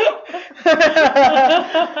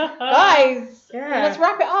 Guys, Yeah. let's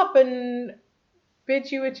wrap it up and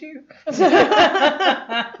bid you adieu.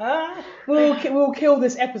 We'll kill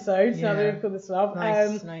this episode. So Yeah. we'll kill this one.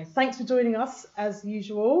 Nice, nice. Thanks for joining us as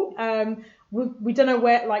usual. We don't know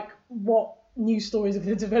what news stories are going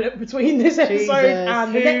to develop between this episode Jesus.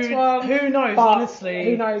 and the next one. Who knows, But honestly.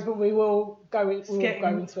 who knows? But we will go. We'll go getting-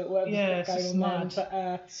 into it. Whatever's yeah, it's going just on mad. then.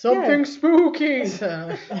 But Something spooky.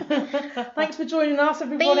 thanks for joining us,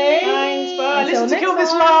 everybody. Thanks, bye. Until Listen to next Kill This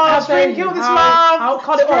time. Love. Stream Kill This Love.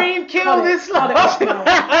 Cut it off. Stream Kill Cut it. This Cut it Love. off now. Cut it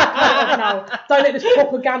off now. Don't let this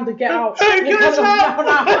propaganda get out. Stream Kill This Cut it off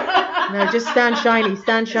Love. now. No, just stand shiny.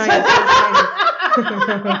 Stand shiny. Stand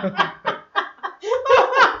shiny.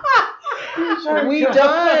 We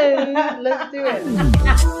done. Let's do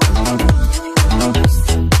it.